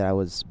told me that I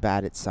was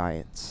bad at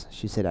science.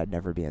 She said I'd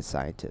never be a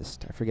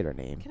scientist. I forget her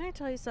name. Can I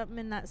tell you something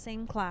in that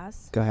same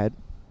class? Go ahead.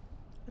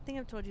 I think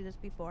I've told you this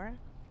before.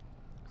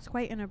 It's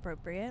quite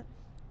inappropriate.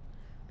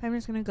 I'm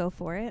just going to go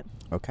for it.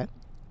 Okay.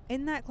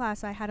 In that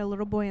class, I had a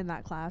little boy in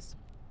that class.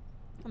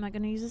 I'm not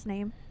going to use his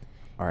name.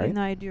 All right. Even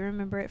though I do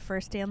remember it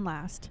first and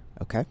last.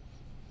 Okay.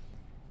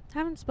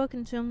 Haven't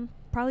spoken to him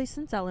probably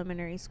since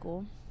elementary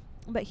school.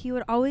 But he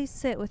would always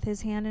sit with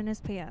his hand in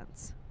his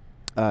pants.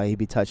 He'd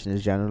be touching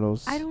his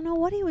genitals. I don't know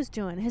what he was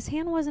doing. His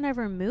hand wasn't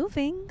ever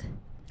moving.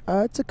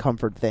 It's a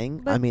comfort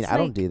thing. But I mean, it's I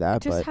don't like do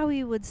that, just but how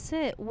he would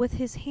sit with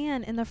his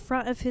hand in the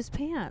front of his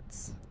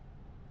pants.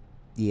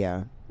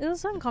 yeah. It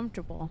was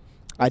uncomfortable.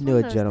 I It's knew one a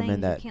of those gentleman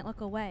things that you can't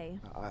look away.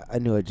 I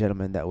knew a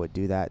gentleman that would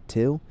do that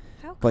too,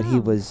 How but he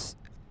come? was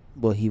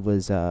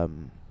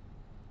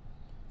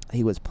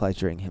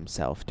pleasuring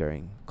himself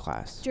during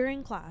class.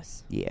 During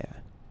class. Yeah.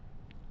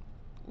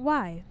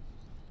 Why?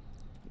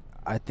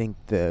 I think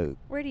the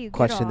Where do you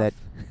question get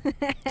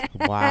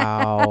off?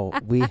 wow,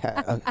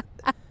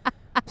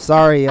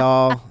 sorry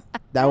y'all.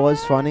 That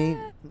was funny.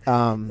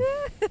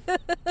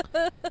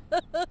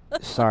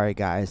 Sorry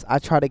guys. I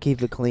try to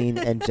keep it clean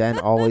and Jen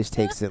always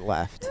takes it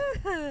left.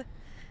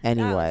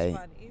 Anyway,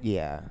 funny.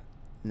 yeah.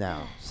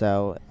 No.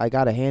 So I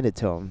got to hand it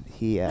to him.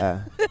 He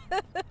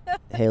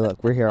hey,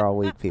 look, we're here all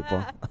week,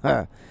 people.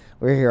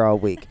 We're here all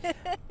week.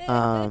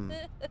 All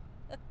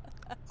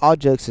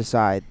jokes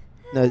aside,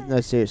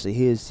 no, seriously,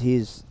 he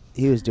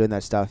was doing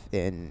that stuff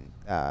in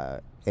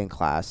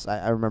class.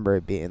 I remember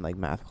it being like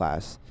math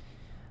class.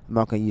 I'm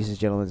not gonna use this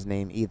gentleman's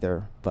name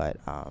either, but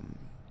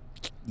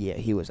yeah,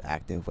 he was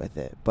active with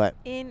it. But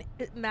In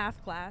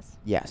math class.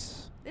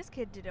 yes, This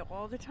kid did it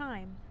all the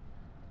time.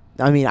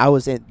 I mean,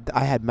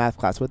 I had math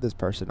class with this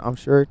person. I'm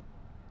sure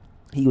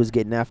he was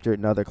getting after it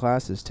in other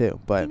classes too,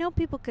 but You know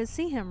people could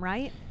see him,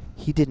 right?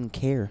 he didn't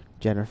care,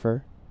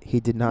 Jennifer. He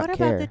did not what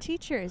care. about the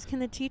teachers? Can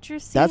the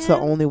teachers see That's him?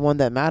 the only one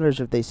that matters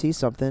if they see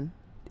something.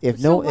 If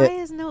So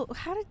no,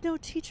 how did no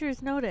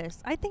teachers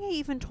notice? I think I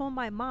even told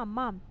my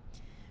mom,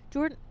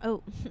 Jordan,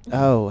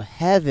 oh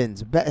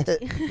heavens, my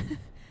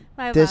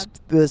this bad.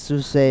 this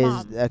will say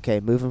is, Mom. okay.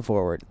 Moving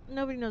forward,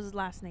 Nobody knows his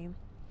last name.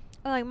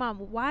 I'm like, Mom,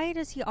 why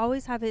does he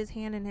always have his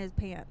hand in his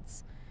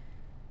pants?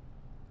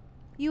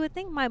 You would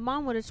think my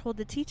mom would have told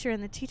the teacher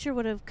and the teacher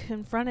would have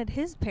confronted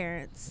his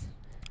parents.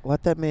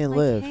 let that man Like,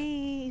 live.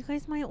 hey, you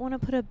guys might want to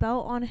put a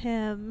belt on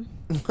him.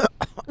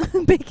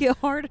 Make it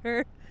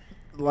harder.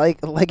 like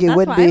it That's wouldn't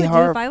what I be would do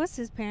hard. if I was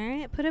his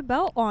parent. Put a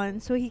belt on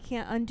so he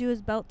can't undo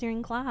his belt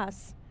during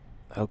class.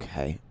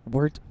 Okay,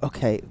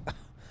 okay.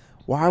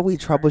 Why are we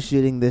That's hard.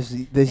 troubleshooting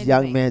this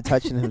young Anyway. man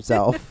touching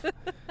himself?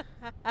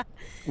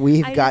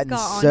 We've I just gotten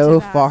got so onto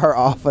that. far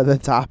off of the I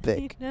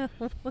topic. know.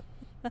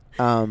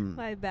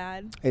 My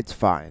bad. It's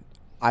fine.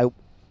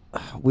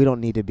 We don't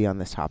need to be on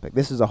this topic.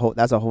 That's a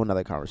whole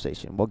nother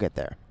conversation. We'll get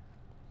there.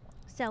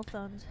 Cell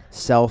phones.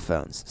 Cell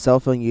phones. Cell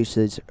phone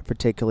usage,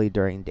 particularly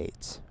during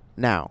dates.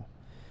 Now,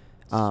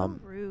 So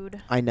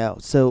rude. I know.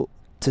 So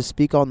to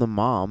speak on the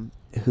mom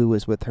who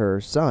was with her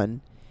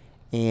son,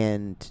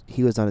 and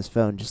he was on his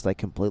phone, just like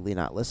completely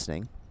not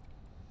listening.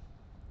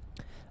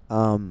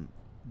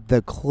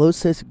 The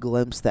closest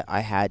glimpse that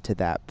I had to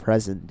that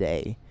present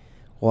day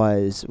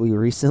was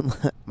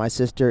my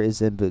sister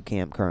is in boot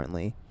camp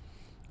currently.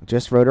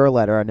 Just wrote her a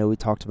letter. I know we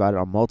talked about it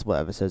on multiple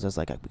episodes. I was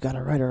like, we got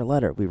to write her a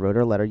letter. We wrote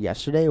her a letter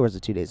yesterday, or was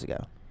it 2 days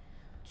ago?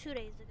 2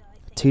 days ago, I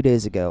think. 2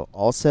 days ago.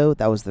 Also,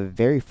 that was the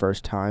very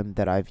first time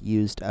that I've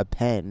used a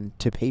pen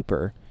to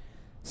paper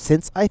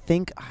since I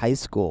think high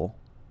school.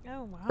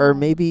 Oh, wow. Or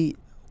maybe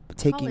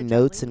taking College, at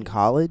notes in least.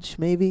 college,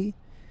 maybe.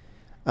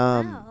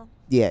 Wow.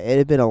 Yeah, it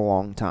had been a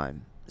long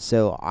time.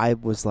 So I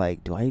was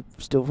like, do I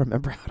still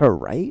remember how to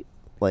write?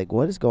 Like,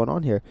 what is going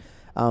on here?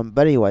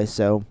 But anyway,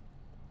 so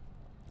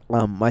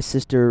my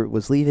sister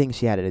was leaving.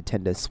 She had a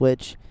Nintendo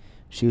Switch.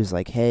 She was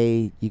like,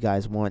 hey, you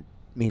guys want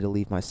me to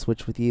leave my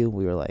Switch with you?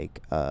 We were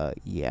like,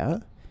 yeah.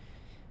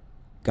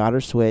 Got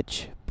her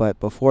Switch. But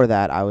before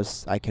that,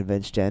 I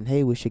convinced Jen,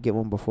 hey, we should get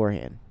one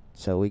beforehand.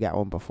 So we got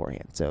one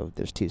beforehand. So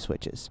there's 2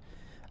 Switches.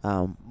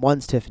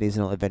 One's Tiffany's,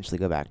 and it'll eventually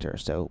go back to her.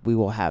 So we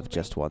will have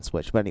just one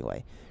Switch. But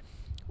anyway,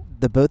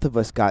 the both of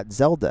us got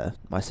Zelda.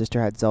 My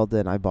sister had Zelda,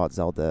 and I bought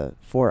Zelda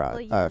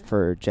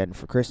for Jen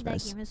for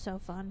Christmas. That game is so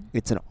fun.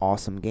 It's an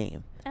awesome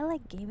game. I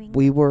like gaming.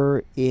 We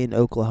were in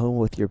Oklahoma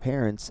with your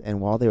parents, and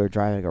while they were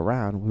driving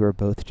around, we were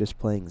both just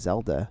playing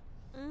Zelda.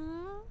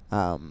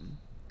 Mm.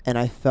 And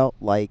I felt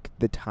like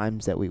the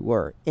times that we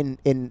were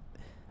in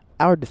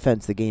our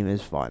defense, the game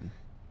is fun.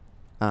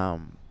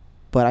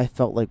 But I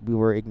felt like we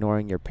were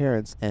ignoring your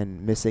parents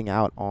and missing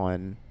out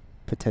on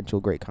potential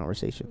great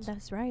conversations.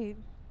 That's right.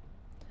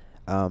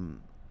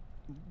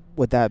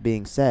 With that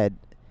being said,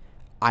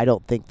 I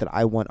don't think that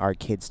I want our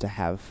kids to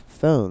have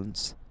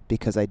phones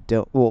because I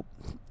don't. Well,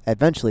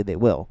 eventually they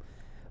will,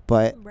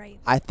 but Right.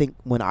 I think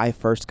when I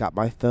first got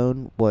my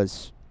phone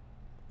was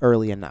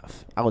early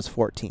enough. I was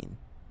 13,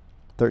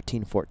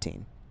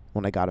 14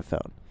 when I got a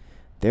phone.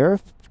 There are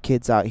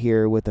kids out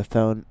here with a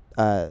phone.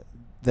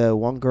 The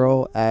one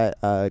girl at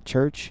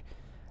church,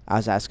 I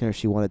was asking her if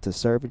she wanted to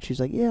serve, and she's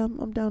like, "Yeah,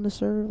 I'm down to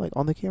serve, like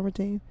on the camera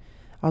team."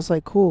 I was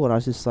like, "Cool," and I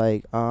was just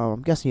like,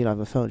 "I'm guessing you don't have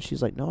a phone."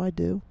 She's like, "No, I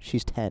do."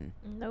 She's 10.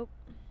 Nope.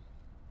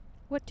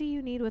 What do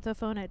you need with a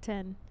phone at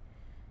 10?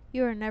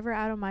 You are never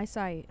out of my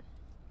sight.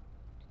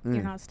 You're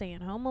Mm. not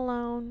staying home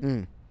alone.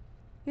 Mm.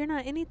 You're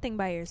not anything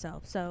by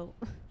yourself. So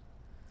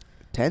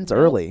 10's nope,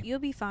 early. You'll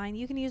be fine.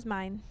 You can use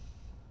mine.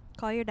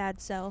 Call your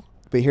dad's cell.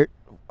 But here,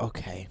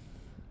 okay,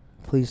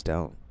 please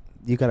don't.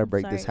 You gotta I'm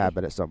break this sorry.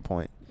 habit at some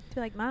point. Be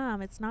like,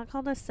 Mom, it's not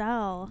called a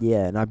cell.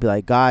 Yeah, and I'd be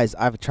like, guys,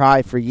 I've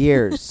tried for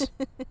years,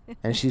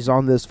 and she's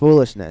on this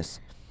foolishness.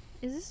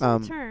 Is this your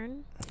Um,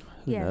 turn?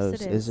 Who Yes, knows?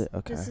 it Is is. it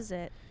okay? This is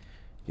it.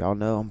 Y'all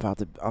know I'm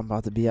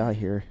about to be out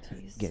here.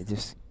 Jeez.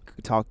 Just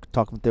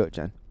talk me through it,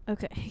 Jen.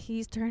 Okay,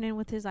 he's turning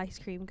with his ice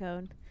cream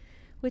cone,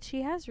 which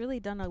he has really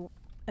done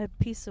a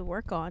piece of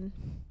work on.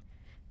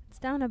 It's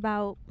down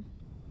about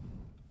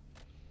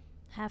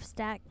half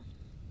stack.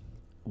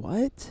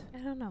 What? I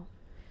don't know.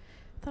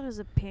 I thought it was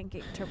a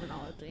pancake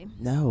terminology.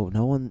 No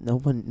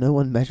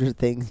one measures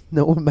things.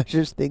 No one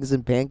measures things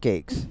in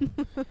pancakes.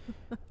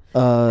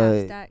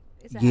 Half stack.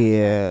 It's a half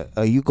Yeah.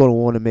 stack. You gonna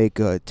want to make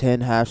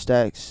 10 half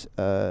stacks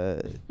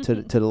to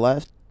the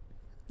left,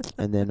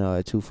 and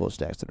then 2 full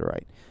stacks to the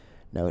right.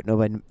 No,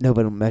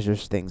 nobody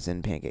measures things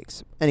in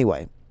pancakes.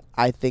 Anyway,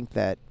 I think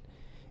that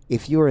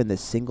if you are in the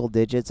single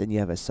digits and you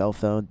have a cell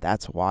phone,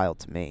 that's wild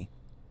to me.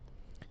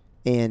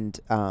 And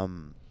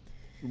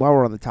while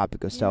we're on the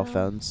topic of cell Yeah.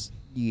 phones,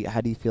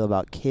 how do you feel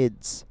about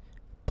kids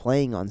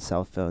playing on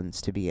cell phones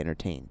to be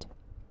entertained?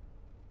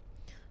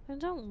 I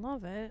don't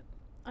love it.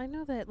 I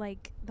know that,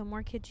 like, the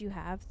more kids you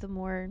have, the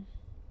more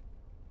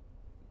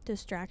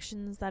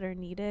distractions that are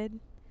needed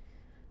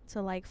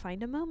to, like,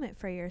 find a moment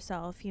for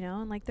yourself, you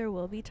know? And, like, there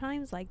will be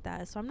times like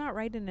that. So I'm not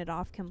writing it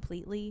off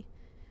completely.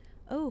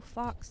 Oh,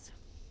 Fox.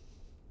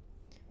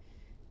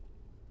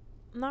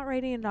 I'm not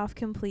writing it off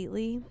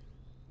completely.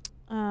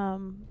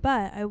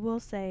 But I will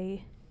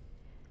say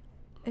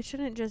it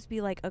shouldn't just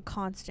be, like, a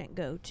constant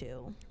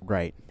go-to.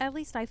 Right. At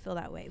least I feel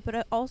that way.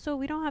 But also,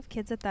 we don't have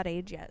kids at that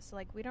age yet. So,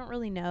 like, we don't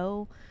really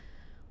know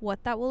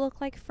what that will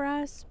look like for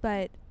us.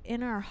 But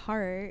in our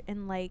heart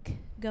and, like,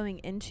 going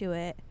into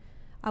it,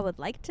 I would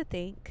like to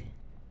think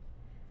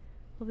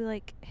we'll be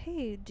like,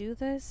 hey, do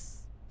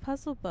this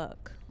puzzle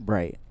book.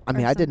 Right. I or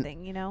mean, I didn't.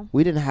 something, you know?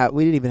 We didn't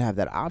even have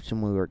that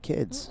option when we were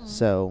kids. Mm-mm.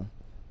 So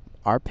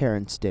our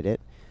parents did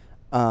it.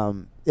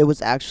 It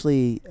was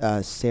actually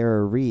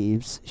Sarah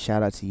Reeves.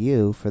 Shout out to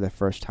you for the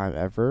first time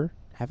ever.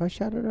 Have I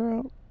shouted her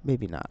out?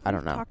 Maybe not. I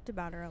don't We've know. talked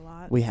about her a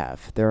lot. We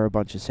have. There are a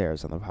bunch of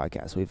Sarahs on the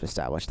podcast. We've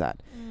established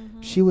that.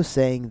 Mhm. She was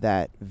saying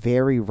that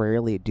very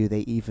rarely do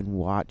they even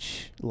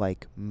watch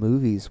like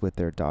movies with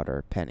their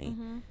daughter Penny.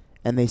 Mhm.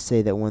 And they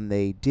say that when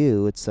they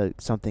do, it's like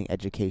something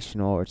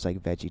educational or it's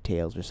like Veggie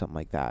Tales or something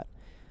like that.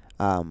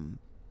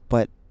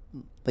 But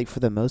like for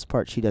the most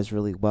part, she does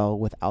really well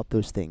without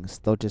those things.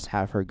 They'll just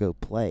have her go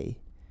play,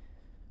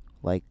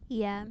 like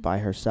Yeah. by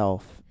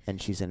herself, and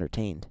she's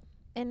entertained.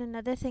 And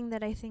another thing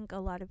that I think a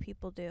lot of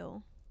people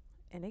do,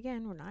 and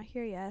again, we're not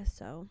here yet,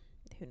 so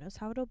who knows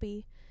how it'll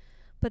be,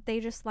 but they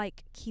just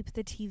like keep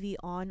the TV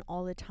on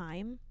all the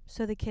time.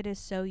 So the kid is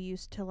so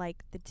used to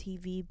like the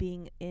TV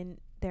being in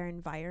their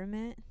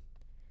environment.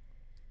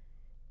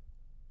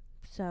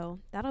 So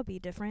that'll be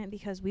different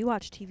because we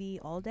watch TV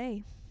all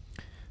day.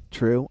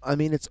 True. I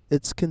mean,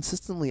 it's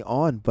consistently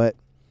on, but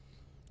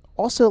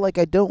also like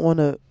I don't want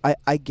to.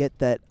 I get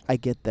that. I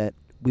get that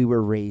we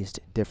were raised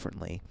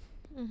differently.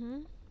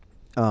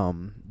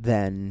 Mhm.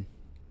 Then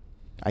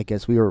I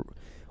guess we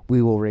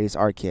will raise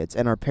our kids,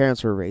 and our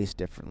parents were raised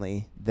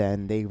differently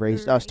than they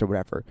raised us or Right.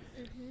 whatever.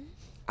 Mhm.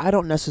 I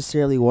don't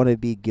necessarily want to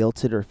be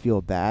guilted or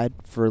feel bad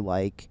for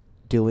like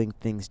doing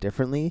things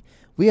differently.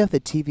 We have the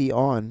TV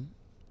on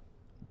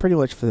pretty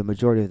much for the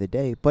majority of the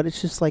day, but it's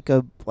just like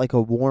a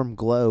warm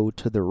glow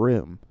to the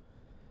room.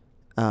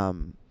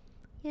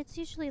 It's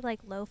usually like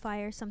lo-fi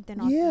or something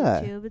off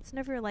Yeah. YouTube. It's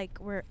never like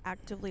we're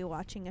actively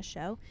watching a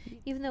show,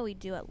 even though we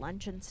do at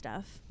lunch and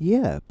stuff.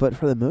 Yeah, but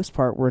for the most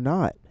part we're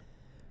not.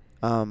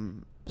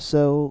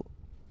 So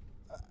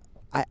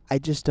I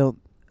just don't.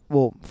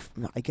 Well,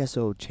 I guess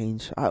it'll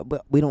change,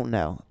 but we don't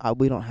know.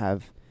 We don't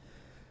have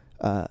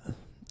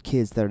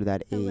kids that are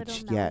that A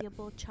age little yet,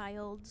 malleable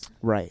child's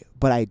right?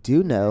 But I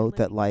do know living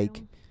that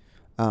like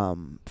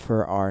room.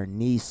 for our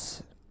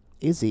niece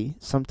Izzy,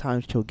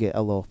 sometimes she'll get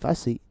a little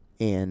fussy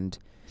and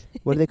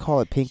What do they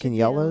call it? Pink Should and be a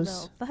yellows?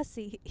 little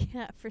fussy.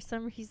 Yeah, for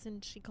some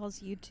reason she calls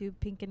YouTube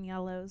pink and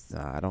yellows.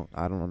 Nah,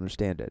 I don't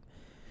understand it.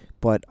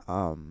 But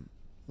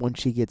when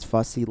she gets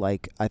fussy,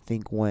 like I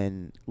think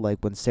when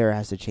Sarah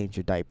has to change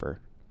her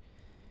diaper,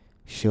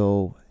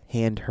 she'll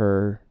hand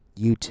her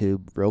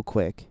YouTube real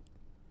quick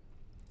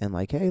and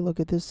like, hey, look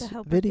at To this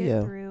help her get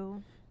video.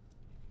 through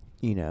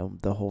You know,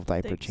 the whole the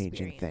diaper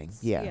changing thing. experience.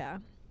 Yeah.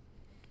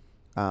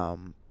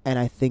 And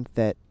I think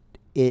that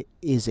it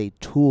is a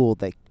tool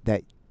that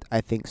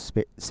I think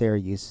Sarah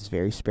uses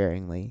very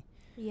sparingly.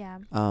 Yeah.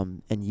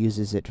 And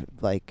uses it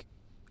like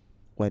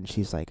when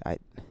she's like,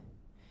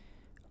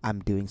 I'm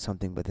doing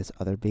something with this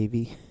other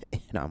baby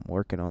and I'm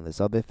working on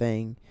this other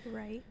thing.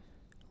 Right.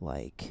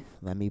 Like,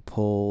 let me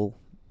pull,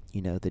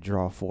 the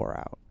draw 4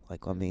 out.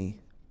 Like, let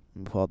me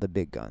pull out the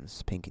big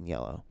guns, pink and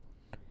yellow.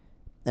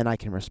 And I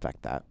can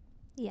respect that.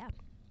 Yeah.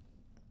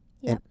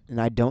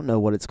 And I don't know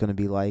what it's going to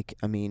be like.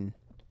 I mean,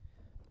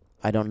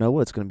 I don't know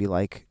what it's going to be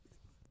like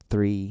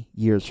 3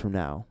 years from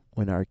now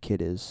when our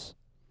kid is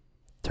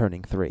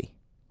turning 3.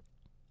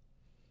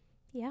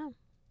 Yeah.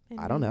 And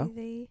I don't know.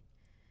 maybe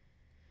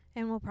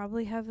and we'll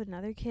probably have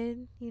another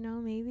kid,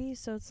 maybe.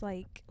 So it's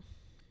like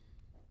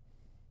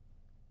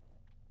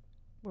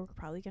we're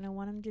probably going to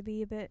want him to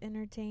be a bit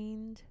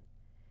entertained.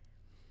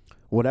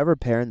 Whatever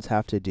parents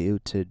have to do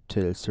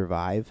to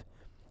survive,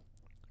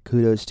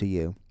 kudos to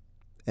you.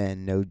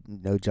 And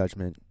no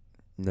judgment,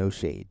 no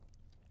shade.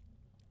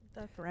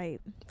 That's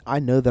right. I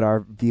know that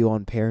our view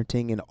on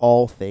parenting and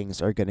all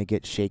things are going to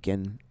get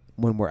shaken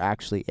when we're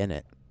actually in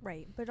it.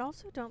 Right. But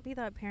also don't be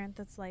that parent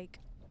that's like,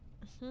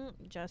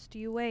 just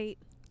you wait.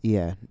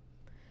 Yeah.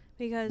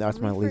 Because That's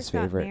when my we least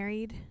first favorite. got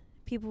married,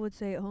 people would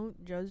say, "Oh,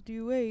 just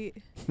you wait."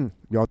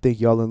 Y'all think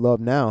y'all in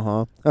love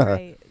now, huh?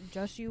 Right.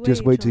 Just you wait.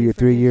 Just wait till he you're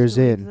 3 forgets years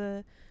to leave in.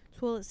 the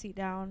toilet seat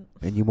down.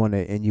 And you want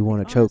to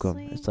Like, choke 'em.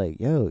 honestly? It's like,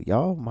 yo,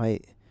 y'all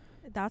might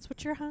That's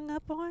what you're hung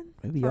up on?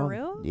 maybe For y'all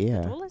real?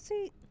 Yeah. The toilet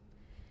seat?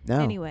 No.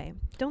 Anyway,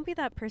 don't be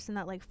that person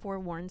that like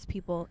forewarns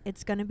people.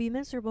 It's gonna be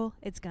miserable.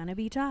 It's gonna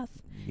be tough.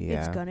 Yeah.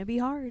 It's gonna be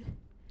hard.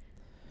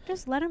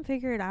 Just let them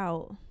figure it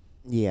out.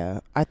 Yeah.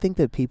 I think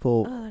that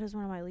people Oh, that is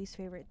one of my least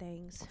favorite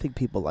things.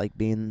 like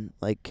being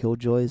like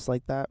killjoys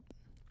like that.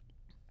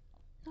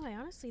 No, I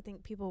honestly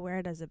think people wear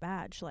it as a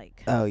badge.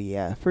 Like, Oh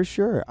yeah, for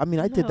sure. I mean,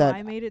 I did no, that.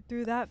 I made it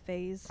through that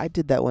phase. I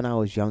did that when I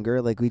was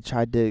younger. Like, we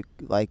tried to,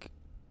 like,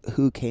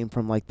 who came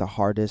from, like, the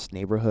hardest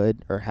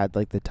neighborhood or had,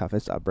 like, the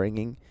toughest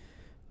upbringing.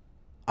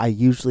 I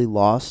usually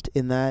lost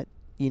in that,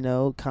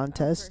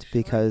 contest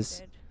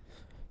because,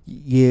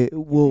 yeah,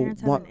 well,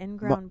 parents have an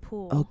in-ground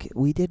pool. okay,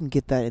 we didn't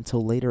get that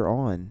until later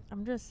on.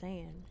 I'm just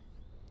saying.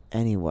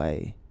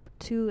 Anyway,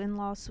 2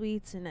 in-law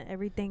suites and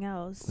everything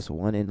else. it was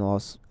one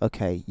in-laws.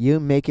 Okay, you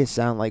make it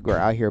sound like we're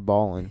out here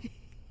balling.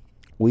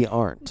 We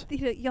aren't.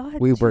 Y'all had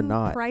We 2 were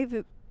not.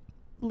 private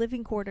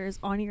living quarters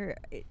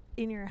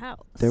in your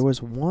house. There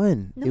was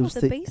one. No, It was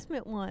the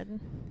basement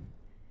one.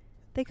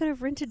 They could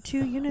have rented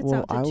 2 units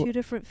Well, out to 2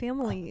 different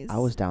families. I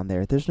was down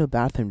there. There's no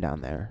bathroom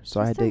down there, so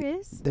I Yes, had there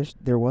to. is.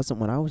 There wasn't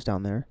when I was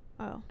down there.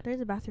 Oh, there's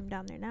a bathroom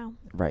down there now.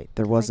 Right,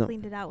 there 'Cause wasn't. I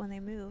cleaned it out when they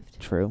moved.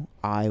 True.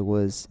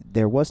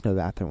 There was no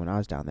bathroom when I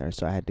was down there,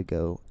 so I had to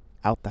go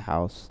out the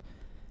house.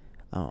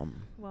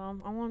 Well,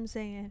 all I'm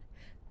saying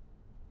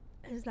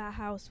is that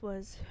house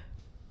was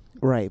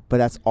Right, but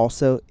that's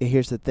also,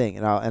 here's the thing,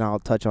 and I'll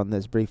touch on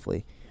this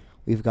briefly.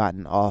 We've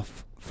gotten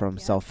off from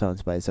Yeah. cell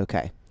phones, but it's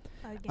okay.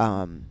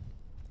 again.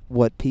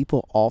 What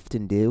people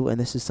often do, and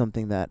this is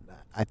something that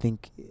I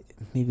think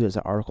maybe it was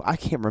an article. I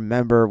can't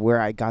remember where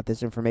I got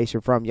this information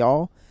from,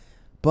 y'all,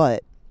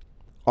 but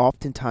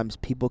oftentimes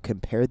people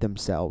compare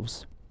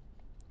themselves.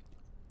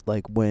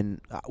 Like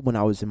when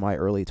I was in my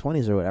early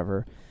 20s or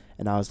whatever,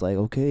 and I was like,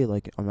 okay,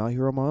 like I'm out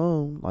here on my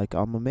own, like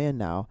I'm a man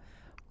now.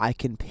 I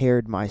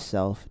compared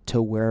myself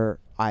to where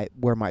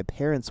my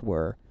parents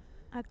were.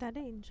 At that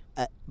age.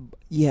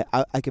 Yeah,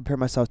 I compare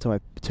myself to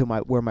my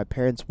where my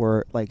parents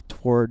were, like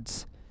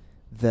towards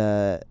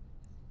they're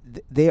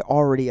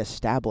already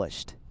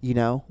established,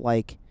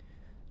 like,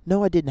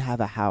 no, I didn't have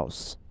a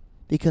house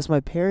because my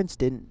parents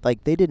they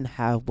didn't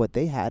have what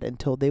they had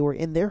until they were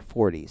in their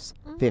 40s,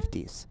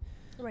 50s.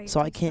 Right.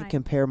 So I takes can't time.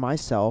 compare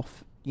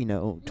myself,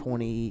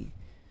 20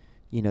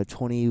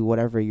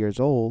 whatever years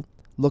old,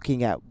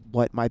 looking at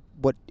what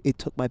it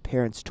took my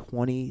parents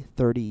 20,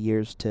 30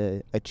 years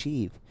to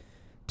achieve,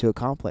 to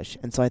accomplish.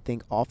 And so I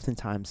think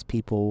oftentimes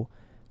people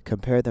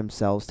compare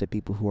themselves to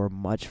people who are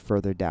much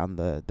further down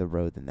the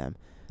road than them.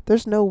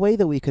 There's no way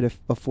that we could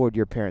afford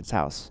your parents'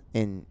 house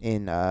in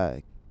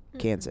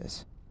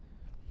Kansas.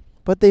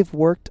 But they've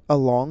worked a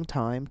long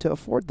time to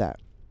afford that.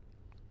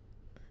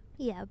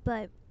 Yeah,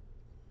 but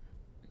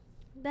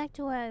back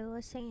to what I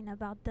was saying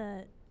about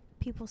the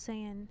people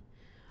saying,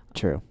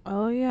 True.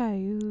 Oh yeah,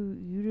 you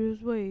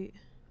just wait.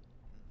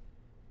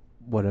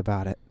 What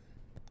about it?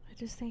 I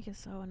just think it's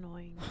so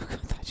annoying. I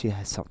thought you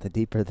had something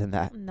deeper than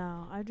that.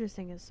 No, I just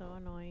think it's so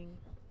annoying.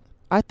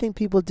 I think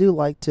people do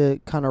like to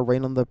kind of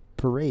rain on the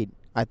parade.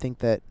 I think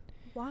that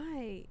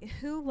Why?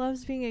 Who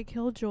loves being a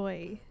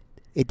killjoy?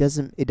 it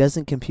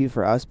doesn't compute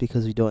for us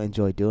because we don't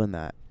enjoy doing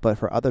that. But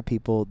for other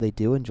people, they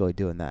do enjoy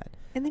doing that.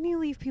 And then you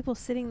leave people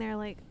sitting there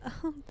like,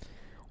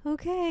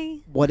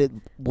 okay. What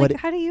Like,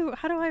 how do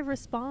I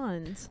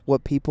respond?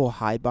 what people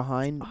hide It's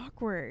behind,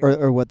 awkward.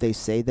 or what they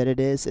say that it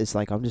is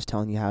like, I'm just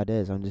telling you how it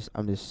is. I'm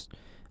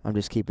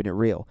just keeping it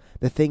real.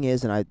 The thing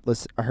is, and I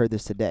heard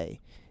this today.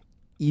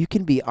 You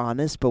can be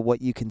honest, but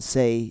what you can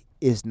say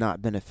is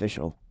not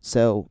beneficial.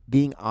 So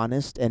being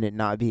honest and it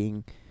not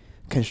being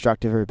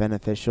constructive or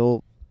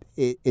beneficial,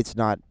 it's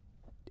not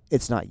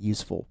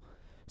useful.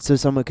 So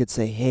someone could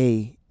say,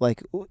 "Hey,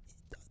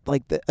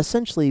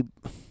 essentially."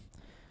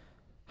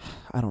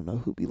 I don't know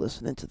who'd be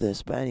listening to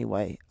this, but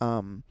anyway,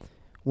 when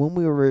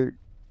we were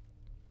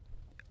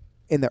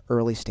in the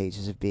early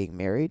stages of being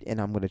married, and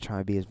I'm going to try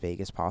and be as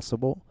vague as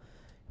possible,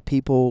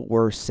 people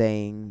were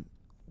saying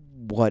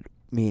what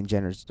me and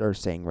Jen are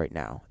saying right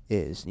now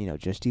is,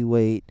 just you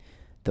wait,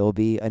 they'll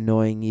be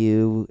annoying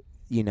you,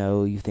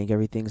 you think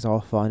everything's all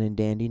fun and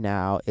dandy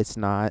now. It's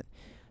not.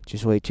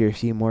 Just wait till you're a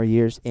few more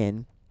years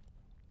in.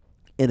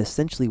 And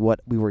essentially what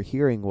we were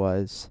hearing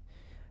was,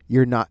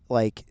 you're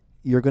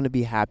going to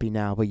be happy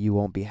now, but you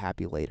won't be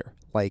happy later,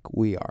 like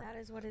we are. That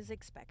is what is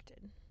expected.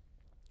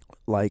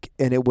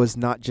 And it was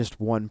not just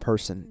one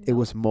person. It Nope.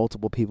 was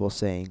multiple people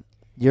saying,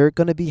 you're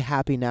going to be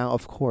happy now,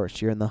 of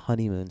course. You're in the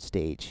honeymoon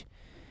stage.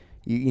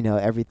 You know,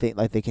 everything,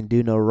 like, they can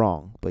do no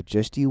wrong. But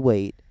just you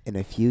wait. In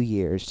a few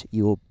years,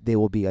 they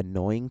will be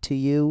annoying to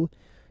you.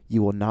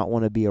 You will not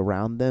want to be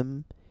around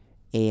them.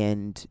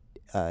 And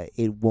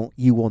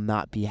you will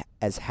not be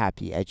as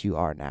happy as you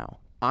are now.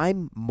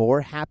 I'm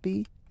more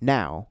happy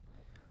now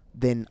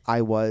than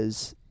I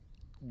was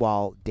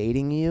while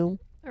dating you.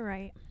 All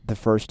right. The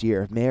first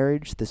year of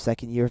marriage, the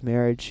second year of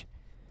marriage.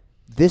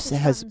 This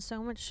It's has gotten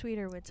so much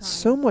sweeter with time.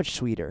 so much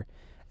sweeter.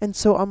 And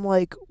so I'm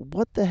like,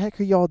 what the heck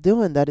are y'all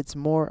doing that it's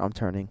more? I'm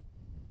turning.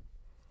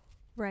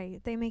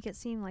 Right. They make it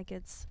seem like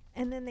it's,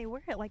 and then they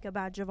wear it like a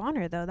badge of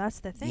honor, though. That's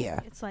the thing. Yeah.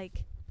 It's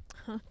like,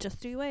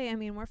 just you wait. I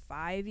mean, we're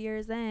 5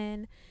 years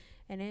in,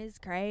 and it's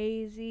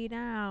crazy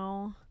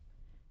now.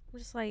 I'm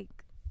just like,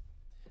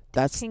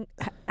 That's,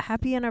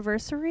 happy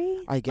anniversary?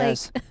 I Like,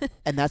 guess.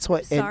 And that's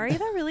what. and- sorry,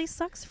 that really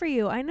sucks for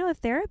you. I know a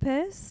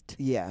therapist.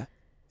 Yeah.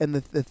 And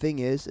the thing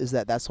is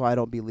that's why I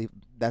don't believe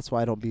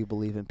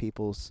in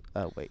people's.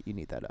 Wait, you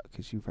need that up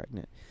because you're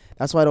pregnant.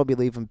 That's why I don't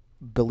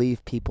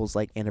believe people's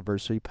like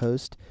anniversary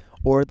post,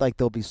 or like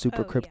they'll be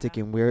super Oh, cryptic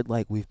yeah. and weird.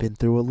 Like, we've been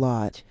through a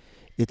lot.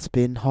 It's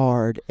been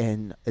hard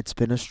and it's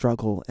been a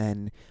struggle,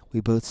 and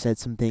we both said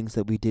some things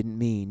that we didn't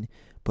mean.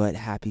 But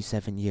happy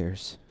 7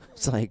 years.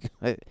 It's like,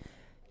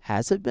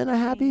 has it been a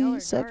Y'all happy are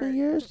 7 dark.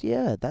 years?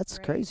 Yeah, that's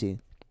Right. crazy.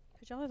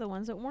 'Cause y'all are the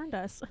ones that warned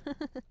us.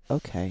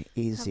 Okay, Happy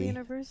easy.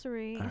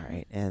 anniversary. All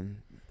right, and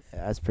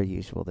as per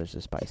usual, there's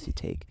a spicy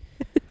take.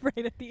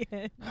 Right at the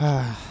end.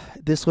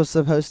 This was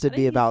supposed to How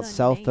be did about you sound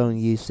cell phone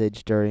names?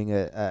 usage during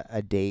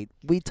a date.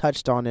 We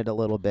touched on it a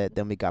little bit,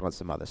 then we got on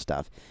some other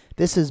stuff.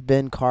 This has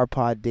been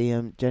CarPod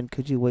DM. Jen,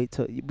 could you wait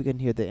till we can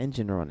hear the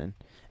engine running?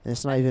 And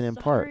it's not even in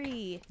park.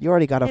 Sorry. You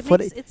already got a It foot.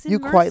 makes- it's You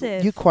immersive. quite.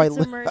 It's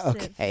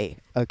immersive.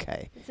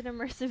 Okay. It's an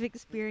immersive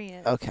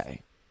experience.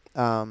 Okay.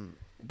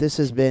 This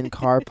has been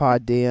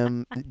CarPod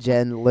DM.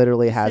 Jen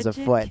literally has a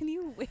Jen, foot. Can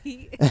you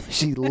wait?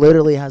 She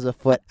literally has a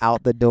foot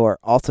out the door.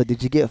 Also,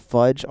 did you get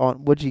fudge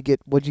on? What'd you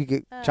get?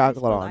 I Chocolate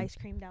spilled on? ice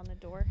cream down the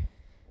door.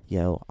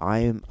 Yo, I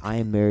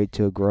am married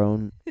to a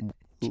grown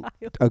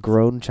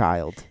Child.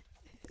 child.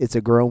 It's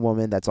a grown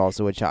woman that's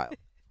also a child.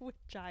 With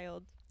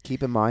child.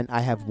 Keep in mind,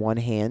 I have one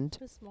hand.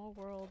 What a small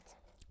world.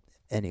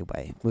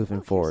 Anyway, moving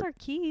Here's forward. our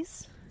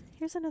keys.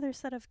 Here's another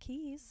set of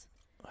keys.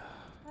 I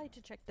like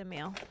to check the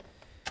mail.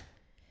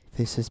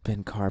 This has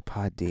been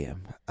CarPod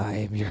DM. I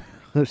am your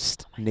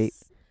host, Nate.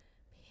 Ice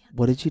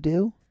What did you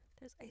do?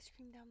 There's ice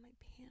cream down my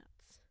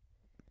pants.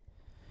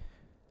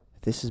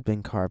 This has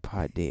been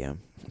CarPod DM.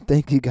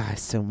 Thank you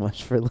guys so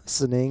much for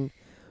listening.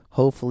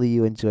 Hopefully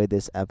you enjoyed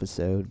this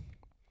episode.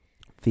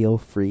 Feel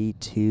free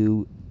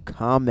to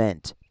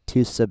comment,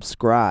 to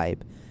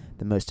subscribe,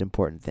 the most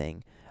important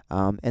thing,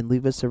 and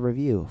leave us a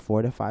review,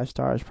 4 to 5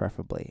 stars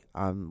preferably.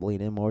 I'm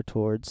leaning more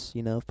towards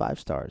 5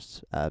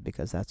 stars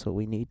because that's what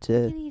we need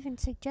You to. can even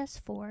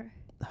suggest 4.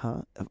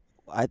 Huh?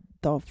 I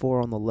thought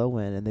 4 on the low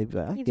end, and they'd be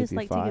like, "I'll You give just you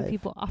like 5." to give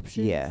people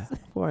options. Yeah,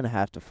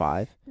 4.5 to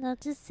 5. No,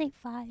 just say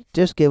 5.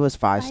 Just give us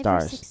 5 5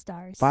 stars. or 6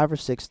 stars. 5 or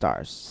 6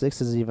 stars.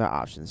 6 is even an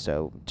option,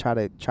 so try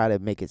to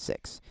make it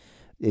 6.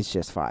 It's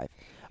just 5.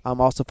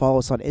 Also follow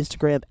us on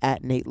Instagram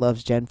at Nate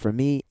Loves Jen for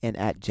me, and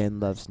at Jen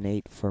Loves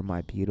Nate for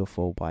my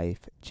beautiful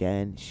wife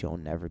Jen. She'll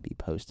never be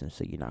posting,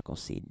 so you're not gonna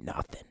see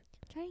nothing.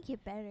 Trying to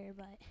get better,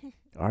 but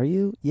Are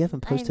you? You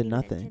haven't I haven't posted even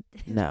nothing.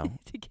 attempted. No.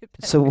 To get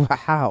better. So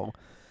how?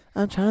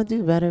 I'm trying to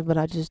do better, but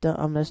I just don't.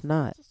 I'm just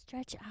not. to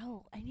stretch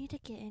out. I need to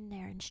get in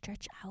there and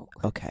stretch out.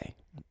 Okay.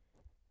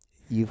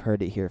 You've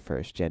heard it here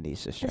first. Jen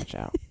needs to stretch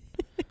out.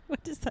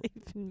 What does that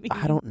even mean?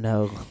 I don't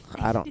know.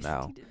 I don't just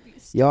know. need to be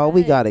Y'all,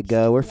 we gotta stretched.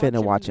 go. We're Watch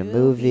finna watch a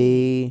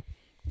movie.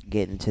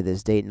 Get into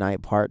this date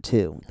night part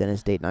 2. Then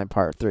it's date night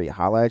part 3.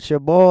 Holla at your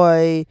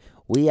boy.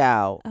 We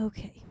out.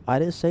 Okay. I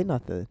didn't say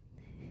nothing.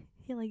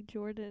 talking like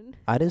Jordan.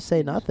 I didn't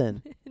say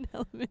nothing. in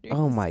elementary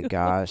Oh my school.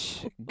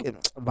 gosh.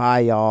 Bye,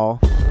 y'all.